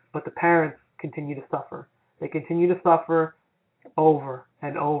world, but the parents continue to suffer. They continue to suffer over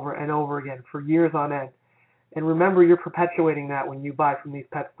and over and over again for years on end. And remember, you're perpetuating that when you buy from these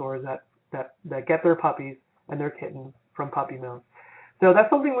pet stores that get their puppies and their kittens from puppy mills. So that's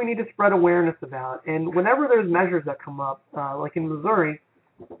something we need to spread awareness about. And whenever there's measures that come up, like in Missouri,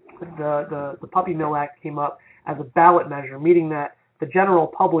 the Puppy Mill Act came up as a ballot measure, meaning that the general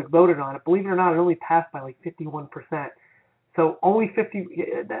public voted on it. Believe it or not, it only passed by like 51%. So only 50.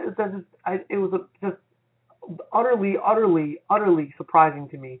 It was just utterly surprising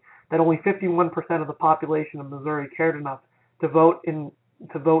to me that only 51% of the population of Missouri cared enough to vote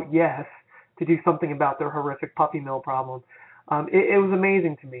yes to do something about their horrific puppy mill problem. It was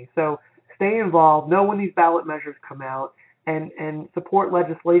amazing to me. So stay involved, know when these ballot measures come out, and support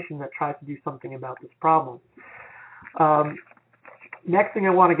legislation that tries to do something about this problem. Next thing I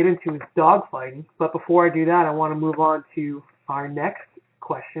want to get into is dog fighting, but before I do that, I want to move on to our next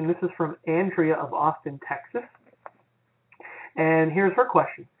question. This is from Andrea of Austin, Texas. And here's her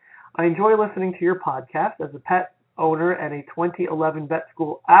question. I enjoy listening to your podcast as a pet owner and a 2011 vet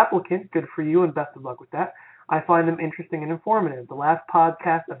school applicant. Good for you and best of luck with that. I find them interesting and informative. The last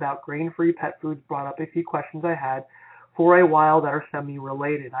podcast about grain-free pet foods brought up a few questions I had for a while that are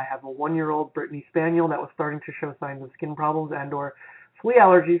semi-related. I have a 1-year-old Brittany Spaniel that was starting to show signs of skin problems and or flea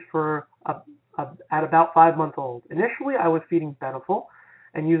allergies at about 5 months old. Initially, I was feeding Beneful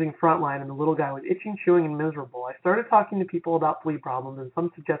and using Frontline, and the little guy was itching, chewing, and miserable. I started talking to people about flea problems, and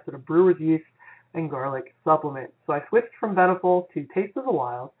some suggested a brewer's yeast and garlic supplement. So I switched from Beneful to Taste of the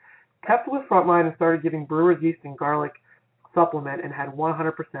Wild, kept with Frontline, and started giving brewer's yeast and garlic supplement and had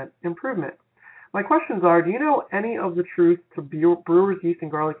 100% improvement. My questions are, do you know any of the truth to brewer's yeast and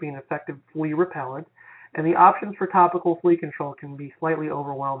garlic being an effective flea repellent? And the options for topical flea control can be slightly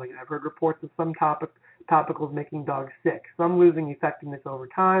overwhelming. I've heard reports of some topicals making dogs sick, some losing effectiveness over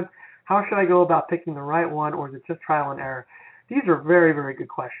time. How should I go about picking the right one, or is it just trial and error? These are very, very good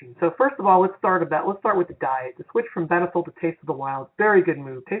questions. So first of all, let's start with the diet. The switch from Beneful to Taste of the Wild, very good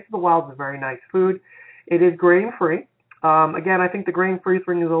move. Taste of the Wild is a very nice food. It is grain-free. Again, I think the grain-free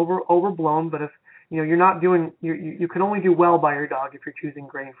thing is overblown, but if you're not doing, you can only do well by your dog if you're choosing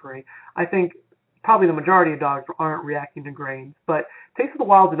grain-free. I think probably the majority of dogs aren't reacting to grains, but Taste of the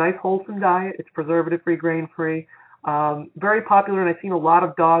Wild is a nice, wholesome diet. It's preservative-free, grain-free, very popular, and I've seen a lot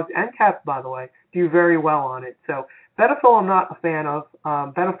of dogs and cats, by the way, do very well on it. So Beneful, I'm not a fan of.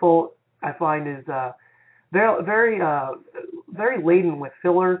 Beneful, I find, is very laden with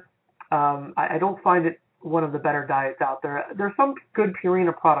fillers. I don't find it one of the better diets out there. There's some good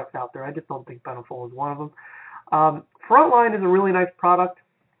Purina products out there. I just don't think Beneful is one of them. Frontline is a really nice product.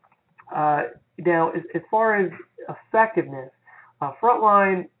 Now, as far as effectiveness,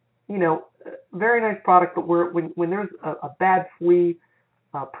 Frontline, very nice product, but when there's a bad flea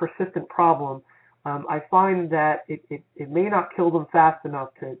persistent problem, I find that it may not kill them fast enough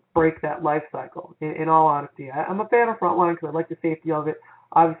to break that life cycle, in all honesty. I'm a fan of Frontline because I like the safety of it.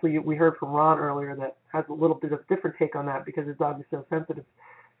 Obviously, we heard from Ron earlier that has a little bit of a different take on that because his dog is so sensitive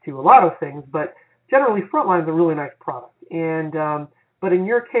to a lot of things, but generally Frontline is a really nice product. And but in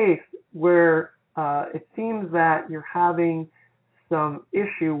your case, where it seems that you're having some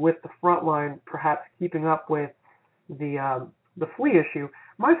issue with the Frontline, perhaps keeping up with the flea issue,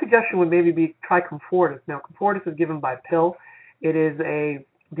 my suggestion would maybe be try Comfortis. Now, Comfortis is given by pill. It is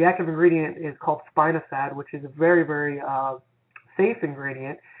the active ingredient is called spinosad, which is a very, very safe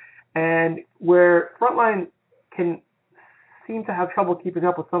ingredient. And where Frontline can seem to have trouble keeping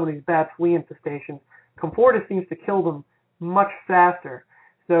up with some of these bad flea infestations, Comfortis seems to kill them much faster.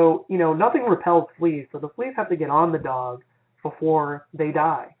 So, nothing repels fleas. So the fleas have to get on the dog before they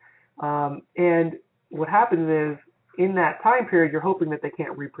die. And what happens is, in that time period, you're hoping that they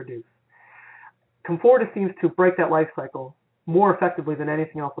can't reproduce. Comfortis seems to break that life cycle more effectively than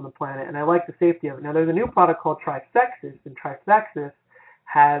anything else on the planet, and I like the safety of it. Now, there's a new product called Trifexis, and Trifexis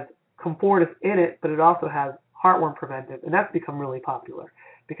has Comfortis in it, but it also has heartworm preventive, and that's become really popular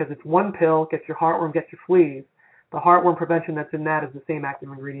because it's one pill, gets your heartworm, gets your fleas. The heartworm prevention that's in that is the same active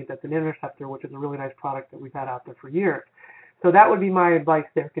ingredient that's in Interceptor, which is a really nice product that we've had out there for years. So that would be my advice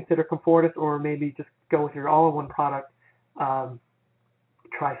there. Consider Comfortis, or maybe just go with your all-in-one product, Trifexis,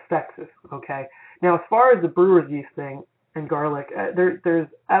 okay? Now, as far as the brewer's yeast thing and garlic, there's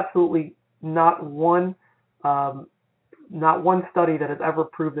absolutely not one study that has ever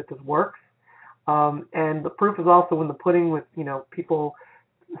proved that this works. And the proof is also in the pudding with, people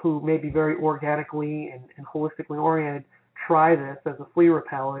who may be very organically and holistically oriented try this as a flea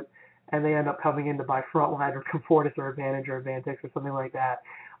repellent, and they end up coming in to buy Frontline or Comfortis or Advantage or Advantix or something like that.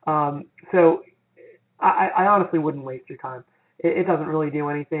 So I honestly wouldn't waste your time. It doesn't really do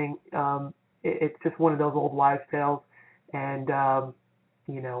anything. It's just one of those old wives' tales, and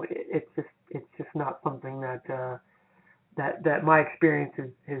it's just not something that my experience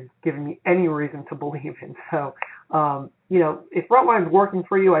has given me any reason to believe in. So, if Frontline's working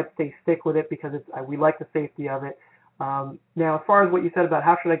for you, I'd say stick with it because we like the safety of it. Now, as far as what you said about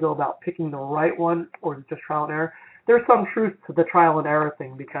how should I go about picking the right one, or is it just trial and error, there's some truth to the trial and error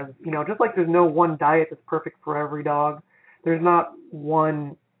thing because, just like there's no one diet that's perfect for every dog, there's not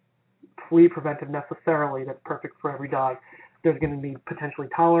one flea preventive necessarily that's perfect for every dog. There's going to be potentially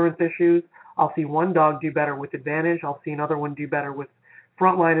tolerance issues. I'll see one dog do better with Advantage. I'll see another one do better with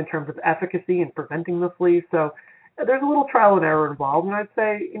Frontline in terms of efficacy and preventing the fleas. So there's a little trial and error involved. And I'd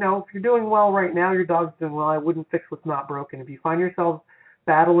say, if you're doing well right now, your dog's doing well, I wouldn't fix what's not broken. If you find yourself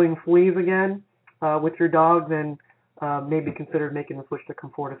battling fleas again with your dog, then maybe consider making the switch to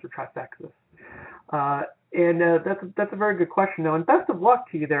Comfortis or Trifexis. And that's a very good question, though. And best of luck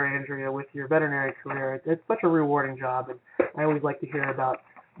to you there, Andrea, with your veterinary career. It's such a rewarding job, and I always like to hear about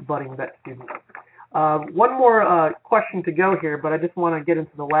budding vet students. One more question to go here, but I just want to get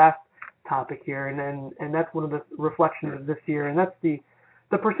into the last topic here, and that's one of the reflections of this year, and that's the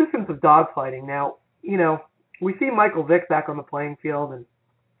persistence of dogfighting. Now, we see Michael Vick back on the playing field, and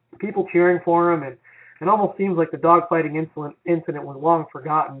people cheering for him, and it almost seems like the dogfighting incident was long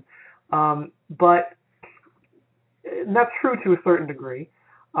forgotten. But that's true to a certain degree.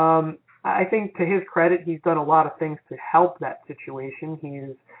 I think to his credit, he's done a lot of things to help that situation. He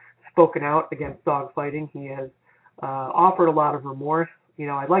has spoken out against dogfighting. He has offered a lot of remorse.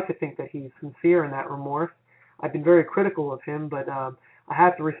 I'd like to think that he's sincere in that remorse. I've been very critical of him, but I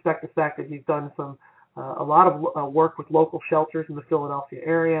have to respect the fact that he's done a lot of work with local shelters in the Philadelphia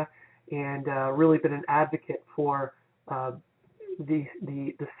area, and really been an advocate for the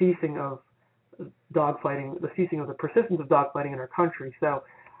ceasing of dogfighting, the ceasing of the persistence of dogfighting in our country. So,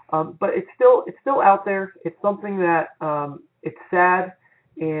 but it's still out there. It's something that it's sad,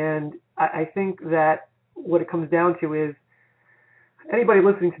 and I think that what it comes down to is anybody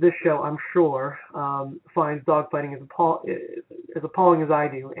listening to this show, I'm sure, finds dogfighting as appalling as I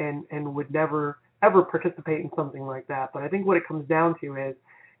do, and would never ever participate in something like that. But I think what it comes down to is,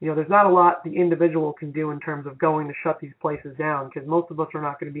 there's not a lot the individual can do in terms of going to shut these places down, because most of us are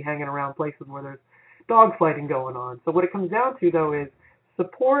not going to be hanging around places where there's dogfighting going on. So what it comes down to, though, is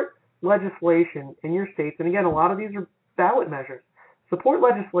support legislation in your states. And again, a lot of these are ballot measures. Support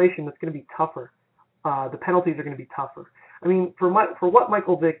legislation that's going to be tougher. The penalties are going to be tougher. I mean, for what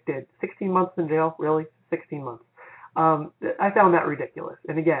Michael Vick did, 16 months in jail, really? 16 months. I found that ridiculous.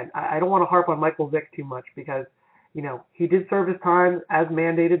 And again, I don't want to harp on Michael Vick too much, because he did serve his time as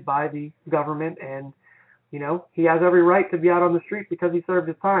mandated by the government, and, he has every right to be out on the street because he served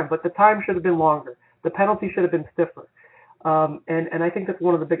his time. But the time should have been longer. The penalty should have been stiffer. And I think that's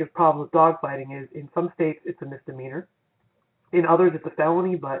one of the biggest problems with dogfighting is in some states it's a misdemeanor. In others it's a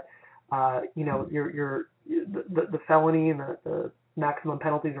felony, but, the felony and the maximum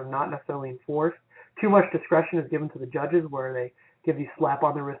penalties are not necessarily enforced. Too much discretion is given to the judges where they give these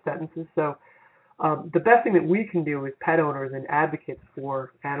slap-on-the-wrist sentences. So the best thing that we can do as pet owners and advocates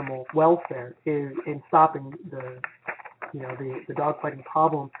for animal welfare is in stopping the dogfighting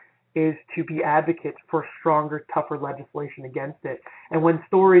problem is to be advocates for stronger, tougher legislation against it. And when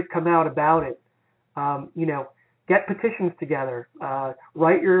stories come out about it, get petitions together,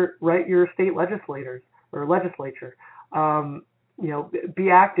 write your state legislators or legislature, be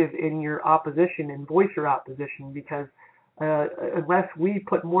active in your opposition and voice your opposition, because unless we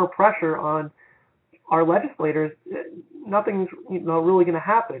put more pressure on our legislators, nothing's really going to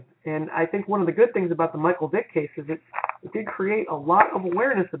happen. And I think one of the good things about the Michael Vick case is it did create a lot of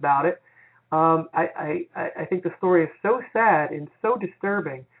awareness about it. I think the story is so sad and so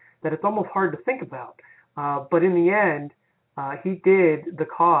disturbing that it's almost hard to think about. But in the end, he did the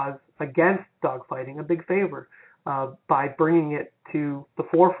cause against dogfighting a big favor by bringing it to the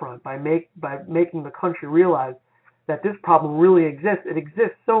forefront, by making the country realize that this problem really exists. It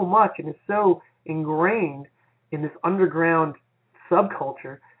exists so much and is so ingrained in this underground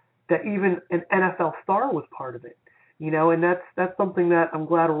subculture that even an NFL star was part of it. And that's something that I'm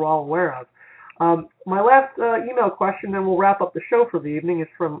glad we're all aware of. My last email question, and we'll wrap up the show for the evening, is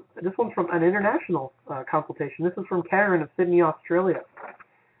this one's from an international consultation. This is from Karen of Sydney, Australia.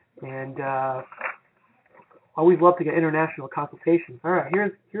 And always love to get international consultations. All right,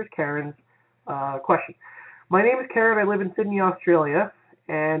 here's Karen's question. My name is Karen. I live in Sydney, Australia,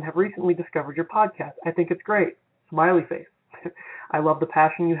 and have recently discovered your podcast. I think it's great. Smiley face. I love the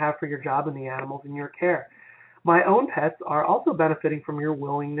passion you have for your job and the animals in your care. My own pets are also benefiting from your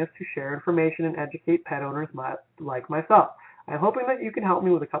willingness to share information and educate pet owners like myself. I'm hoping that you can help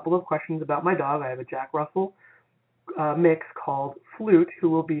me with a couple of questions about my dog. I have a Jack Russell mix called Flute, who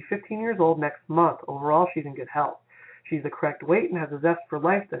will be 15 years old next month. Overall, she's in good health. She's the correct weight and has a zest for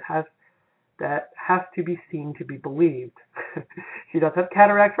life that has to be seen to be believed. She does have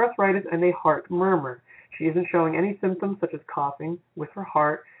cataracts, arthritis, and a heart murmur. She isn't showing any symptoms such as coughing with her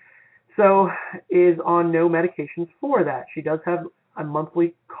heart, so is on no medications for that. She does have a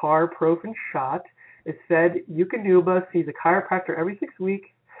monthly carprofen shot, is fed Eukanuba, sees a chiropractor every 6 weeks,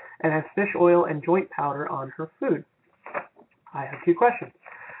 and has fish oil and joint powder on her food. I have 2 questions.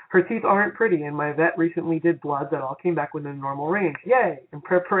 Her teeth aren't pretty, and my vet recently did bloods that all came back within normal range. Yay! In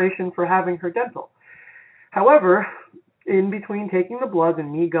preparation for having her dental. However, in between taking the bloods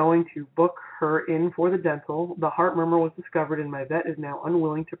and me going to book her in for the dental, the heart murmur was discovered and my vet is now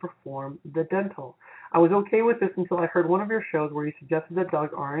unwilling to perform the dental. I was okay with this until I heard one of your shows where you suggested that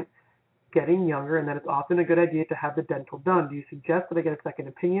dogs aren't getting younger and that it's often a good idea to have the dental done. Do you suggest that I get a second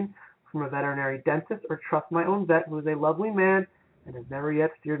opinion from a veterinary dentist or trust my own vet who is a lovely man and has never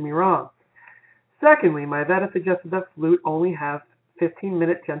yet steered me wrong? Secondly, my vet has suggested that Flute only have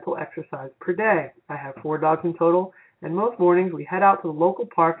 15-minute gentle exercise per day. I have 4 dogs in total, and most mornings we head out to the local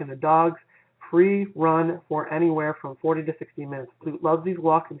park and the dogs free run for anywhere from 40 to 60 minutes. Flute loves these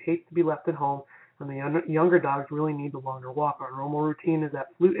walks and hates to be left at home, and the younger dogs really need the longer walk. Our normal routine is that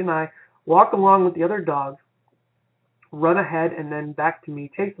Flute and I walk along with the other dogs, run ahead, and then back to me,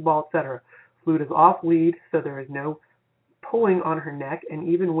 chase the ball, etc. Flute is off lead, so there is no pulling on her neck, and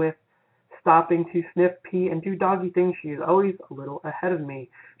even with stopping to sniff, pee, and do doggy things, she is always a little ahead of me.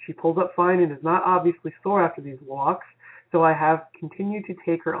 She pulls up fine and is not obviously sore after these walks, so I have continued to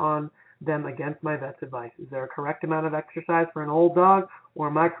take her on them against my vet's advice. Is there a correct amount of exercise for an old dog, or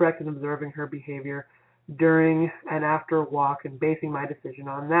am I correct in observing her behavior during and after a walk and basing my decision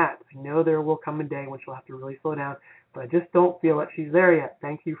on that? I know there will come a day when she'll have to really slow down, but I just don't feel that she's there yet.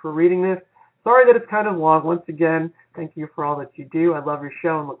 Thank you for reading this. Sorry that it's kind of long. Once again, thank you for all that you do. I love your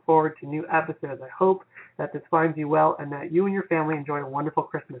show and look forward to new episodes. I hope that this finds you well and that you and your family enjoy a wonderful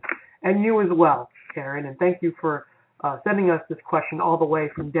Christmas. And you as well, Karen. And thank you for sending us this question all the way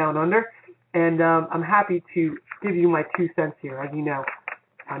from down under. And I'm happy to give you my 2 cents here. As you know,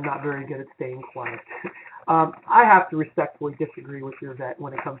 I'm not very good at staying quiet. I have to respectfully disagree with your vet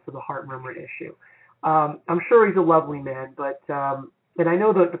when it comes to the heart murmur issue. I'm sure he's a lovely man, but and I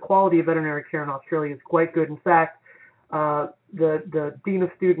know that the quality of veterinary care in Australia is quite good. In fact, the dean of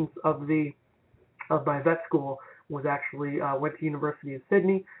students of my vet school was actually went to University of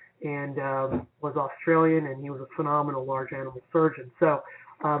Sydney and was Australian, and he was a phenomenal large animal surgeon. So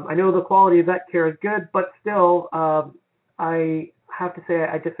I know the quality of vet care is good, but still, I have to say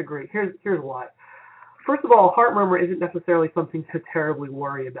I disagree. Here's why. First of all, heart murmur isn't necessarily something to terribly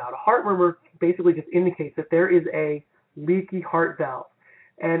worry about. A heart murmur basically just indicates that there is a leaky heart valve.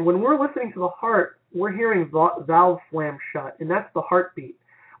 And when we're listening to the heart, we're hearing valve slam shut, and that's the heartbeat.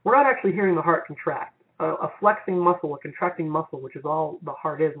 We're not actually hearing the heart contract. A flexing muscle, a contracting muscle, which is all the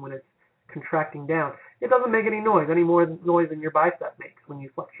heart is when it's contracting down, it doesn't make any more noise than your bicep makes when you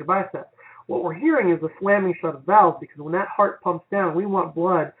flex your bicep. What we're hearing is the slamming shut of valves, because when that heart pumps down, we want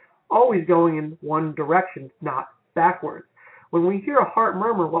blood always going in one direction, not backwards. When we hear a heart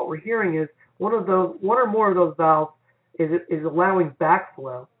murmur, what we're hearing is one or more of those valves is allowing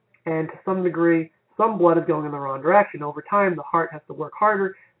backflow, and to some degree, some blood is going in the wrong direction. Over time, the heart has to work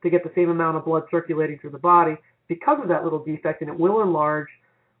harder to get the same amount of blood circulating through the body because of that little defect, and it will enlarge,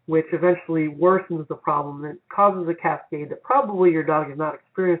 which eventually worsens the problem and causes a cascade that probably your dog is not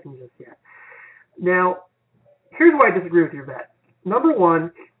experiencing just yet. Now, here's why I disagree with your vet. Number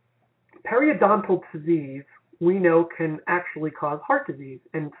one, periodontal disease we know can actually cause heart disease,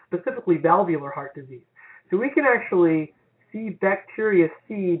 and specifically valvular heart disease. So we can actually see bacteria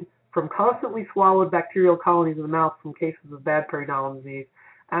seed from constantly swallowed bacterial colonies in the mouth from cases of bad periodontal disease,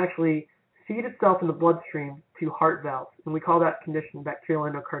 actually seed itself in the bloodstream to heart valves, and we call that condition bacterial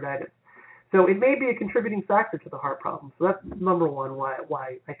endocarditis. So it may be a contributing factor to the heart problem. So that's number one,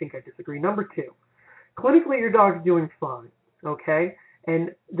 why I think I disagree. Number two, clinically your dog's doing fine, okay?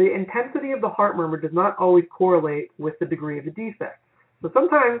 And the intensity of the heart murmur does not always correlate with the degree of the defect. So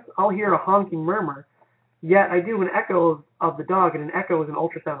sometimes I'll hear a honking murmur, yet I do an echo of the dog, and an echo is an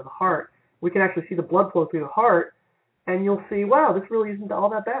ultrasound of the heart. We can actually see the blood flow through the heart, and you'll see, wow, this really isn't all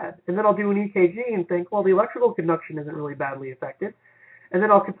that bad. And then I'll do an EKG and think, well, the electrical conduction isn't really badly affected. And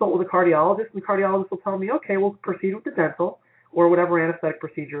then I'll consult with a cardiologist, and the cardiologist will tell me, okay, we'll proceed with the dental or whatever anesthetic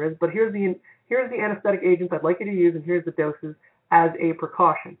procedure is, but here's the anesthetic agents I'd like you to use, and here's the doses as a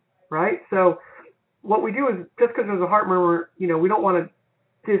precaution, right? So what we do is, just because there's a heart murmur, we don't want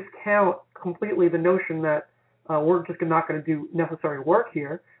to discount completely the notion that we're just not going to do necessary work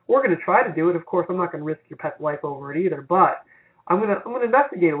here. We're going to try to do it. Of course, I'm not going to risk your pet's life over it either, but I'm going to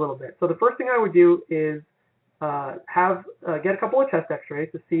investigate a little bit. So the first thing I would do is get a couple of chest x-rays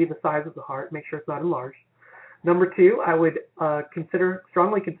to see the size of the heart, make sure it's not enlarged. Number two, I would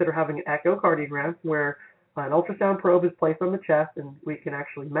strongly consider having an echocardiogram where an ultrasound probe is placed on the chest, and we can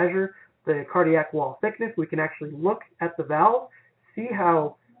actually measure the cardiac wall thickness. We can actually look at the valve, see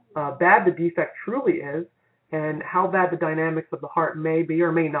how bad the defect truly is, and how bad the dynamics of the heart may be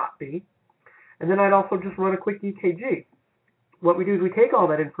or may not be. And then I'd also just run a quick EKG. What we do is we take all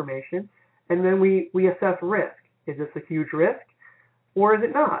that information, and then we assess risk. Is this a huge risk, or is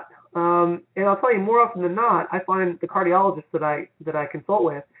it not? And I'll tell you, more often than not, I find the cardiologist that I consult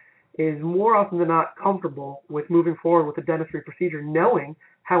with is more often than not comfortable with moving forward with a dentistry procedure, knowing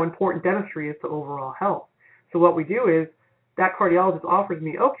how important dentistry is to overall health. So what we do is that cardiologist offers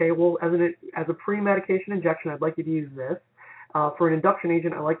me, okay, well, as a pre-medication injection, I'd like you to use this. For an induction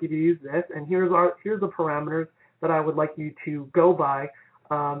agent, I'd like you to use this. And here's the parameters that I would like you to go by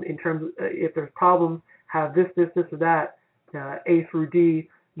in terms of if there's problems, have this, or that, A through D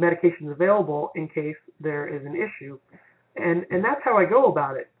medications available in case there is an issue. And that's how I go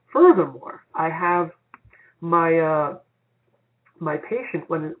about it. Furthermore, I have my patient,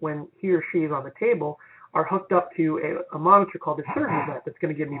 when he or she is on the table, are hooked up to a monitor called the SurgiMet that's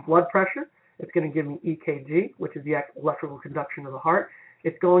going to give me blood pressure. It's going to give me EKG, which is the electrical conduction of the heart.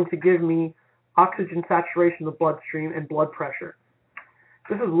 It's going to give me oxygen saturation of the bloodstream and blood pressure.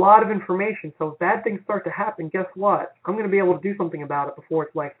 This is a lot of information, so if bad things start to happen, guess what? I'm going to be able to do something about it before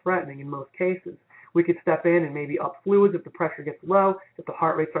it's life-threatening in most cases. We could step in and maybe up fluids if the pressure gets low. If the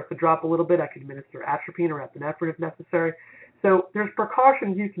heart rate starts to drop a little bit, I could administer atropine or epinephrine if necessary. So there's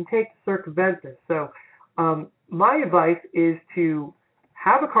precautions you can take to circumvent this. So my advice is to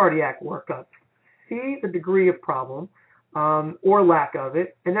have a cardiac workup, see the degree of problem or lack of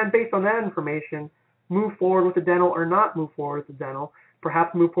it, and then based on that information, move forward with the dental or not move forward with the dental.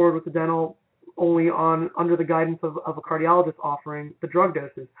 Perhaps move forward with the dental only under the guidance of a cardiologist offering the drug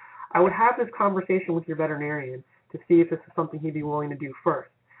doses. I would have this conversation with your veterinarian to see if this is something he'd be willing to do first.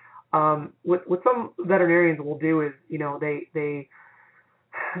 What some veterinarians will do is,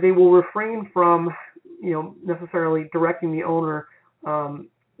 they will refrain from, necessarily directing the owner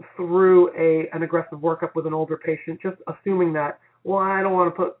through an aggressive workup with an older patient, just assuming that, well, I don't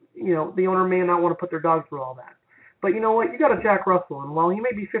want to put, the owner may not want to put their dog through all that. But you know what? You got a Jack Russell, and while he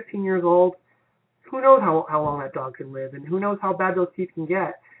may be 15 years old, who knows how long that dog can live, and who knows how bad those teeth can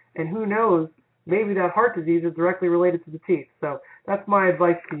get, and who knows, maybe that heart disease is directly related to the teeth. So that's my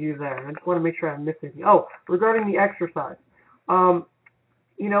advice to you there. And I just want to make sure I haven't missed anything. Oh, regarding the exercise.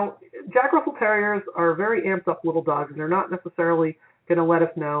 Jack Russell Terriers are very amped up little dogs, and they're not necessarily going to let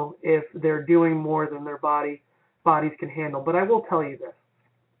us know if they're doing more than their bodies can handle. But I will tell you this.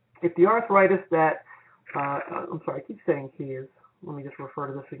 If the arthritis that, I'm sorry, I keep saying he is. Let me just refer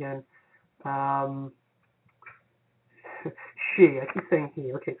to this again. She. I keep saying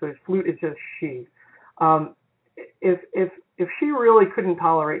he. Okay, so his flute is just she. If she really couldn't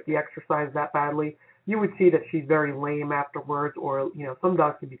tolerate the exercise that badly, you would see that she's very lame afterwards, or some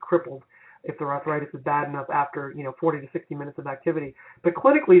dogs can be crippled if their arthritis is bad enough after 40 to 60 minutes of activity. But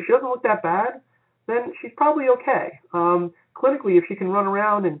clinically, if she doesn't look that bad, then she's probably okay. Clinically, if she can run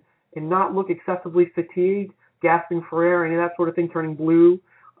around and not look excessively fatigued, gasping for air, any of that sort of thing, turning blue,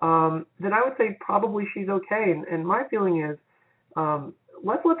 then I would say probably she's okay. And my feeling is,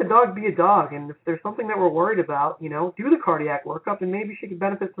 let's let the dog be a dog. And if there's something that we're worried about, do the cardiac workup, and maybe she could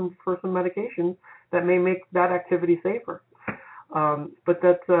benefit for some medications that may make that activity safer. But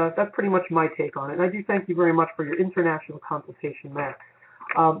that's pretty much my take on it. And I do thank you very much for your international consultation there.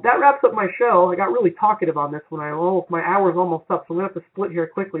 That wraps up my show. I got really talkative on this one. My hour's almost up, so I'm going to have to split here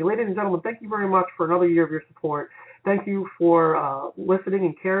quickly. Ladies and gentlemen, thank you very much for another year of your support. Thank you for listening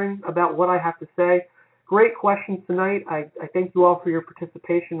and caring about what I have to say. Great questions tonight. I thank you all for your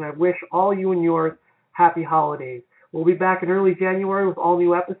participation. I wish all you and yours happy holidays. We'll be back in early January with all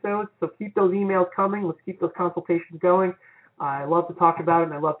new episodes, so keep those emails coming. Let's keep those consultations going. I love to talk about it,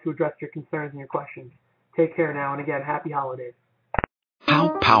 and I love to address your concerns and your questions. Take care now, and again, happy holidays. How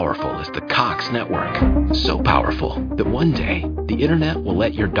powerful is the Cox Network? So powerful that one day the internet will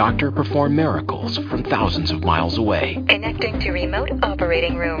let your doctor perform miracles from thousands of miles away. Connecting to remote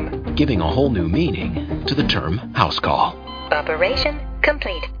operating room. Giving a whole new meaning to the term house call. Operation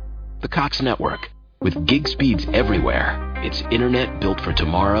complete. The Cox Network. With gig speeds everywhere, it's internet built for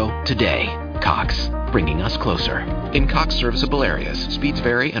tomorrow, today. Cox, bringing us closer. In Cox serviceable areas, speeds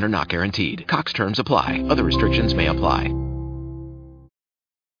vary and are not guaranteed. Cox terms apply. Other restrictions may apply.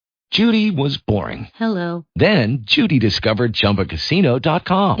 Judy was boring. Hello. Then Judy discovered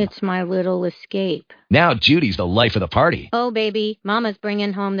ChumbaCasino.com. It's my little escape. Now Judy's the life of the party. Oh, baby, mama's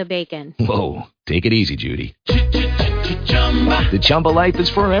bringing home the bacon. Whoa, take it easy, Judy. The Chumba life is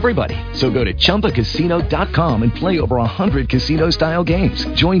for everybody. So go to ChumbaCasino.com and play over 100 casino-style games.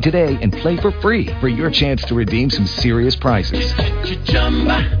 Join today and play for free for your chance to redeem some serious prizes.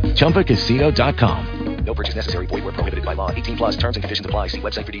 ChumbaCasino.com. No purchase necessary. Void where prohibited by law. 18 plus terms and conditions apply. See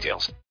website for details.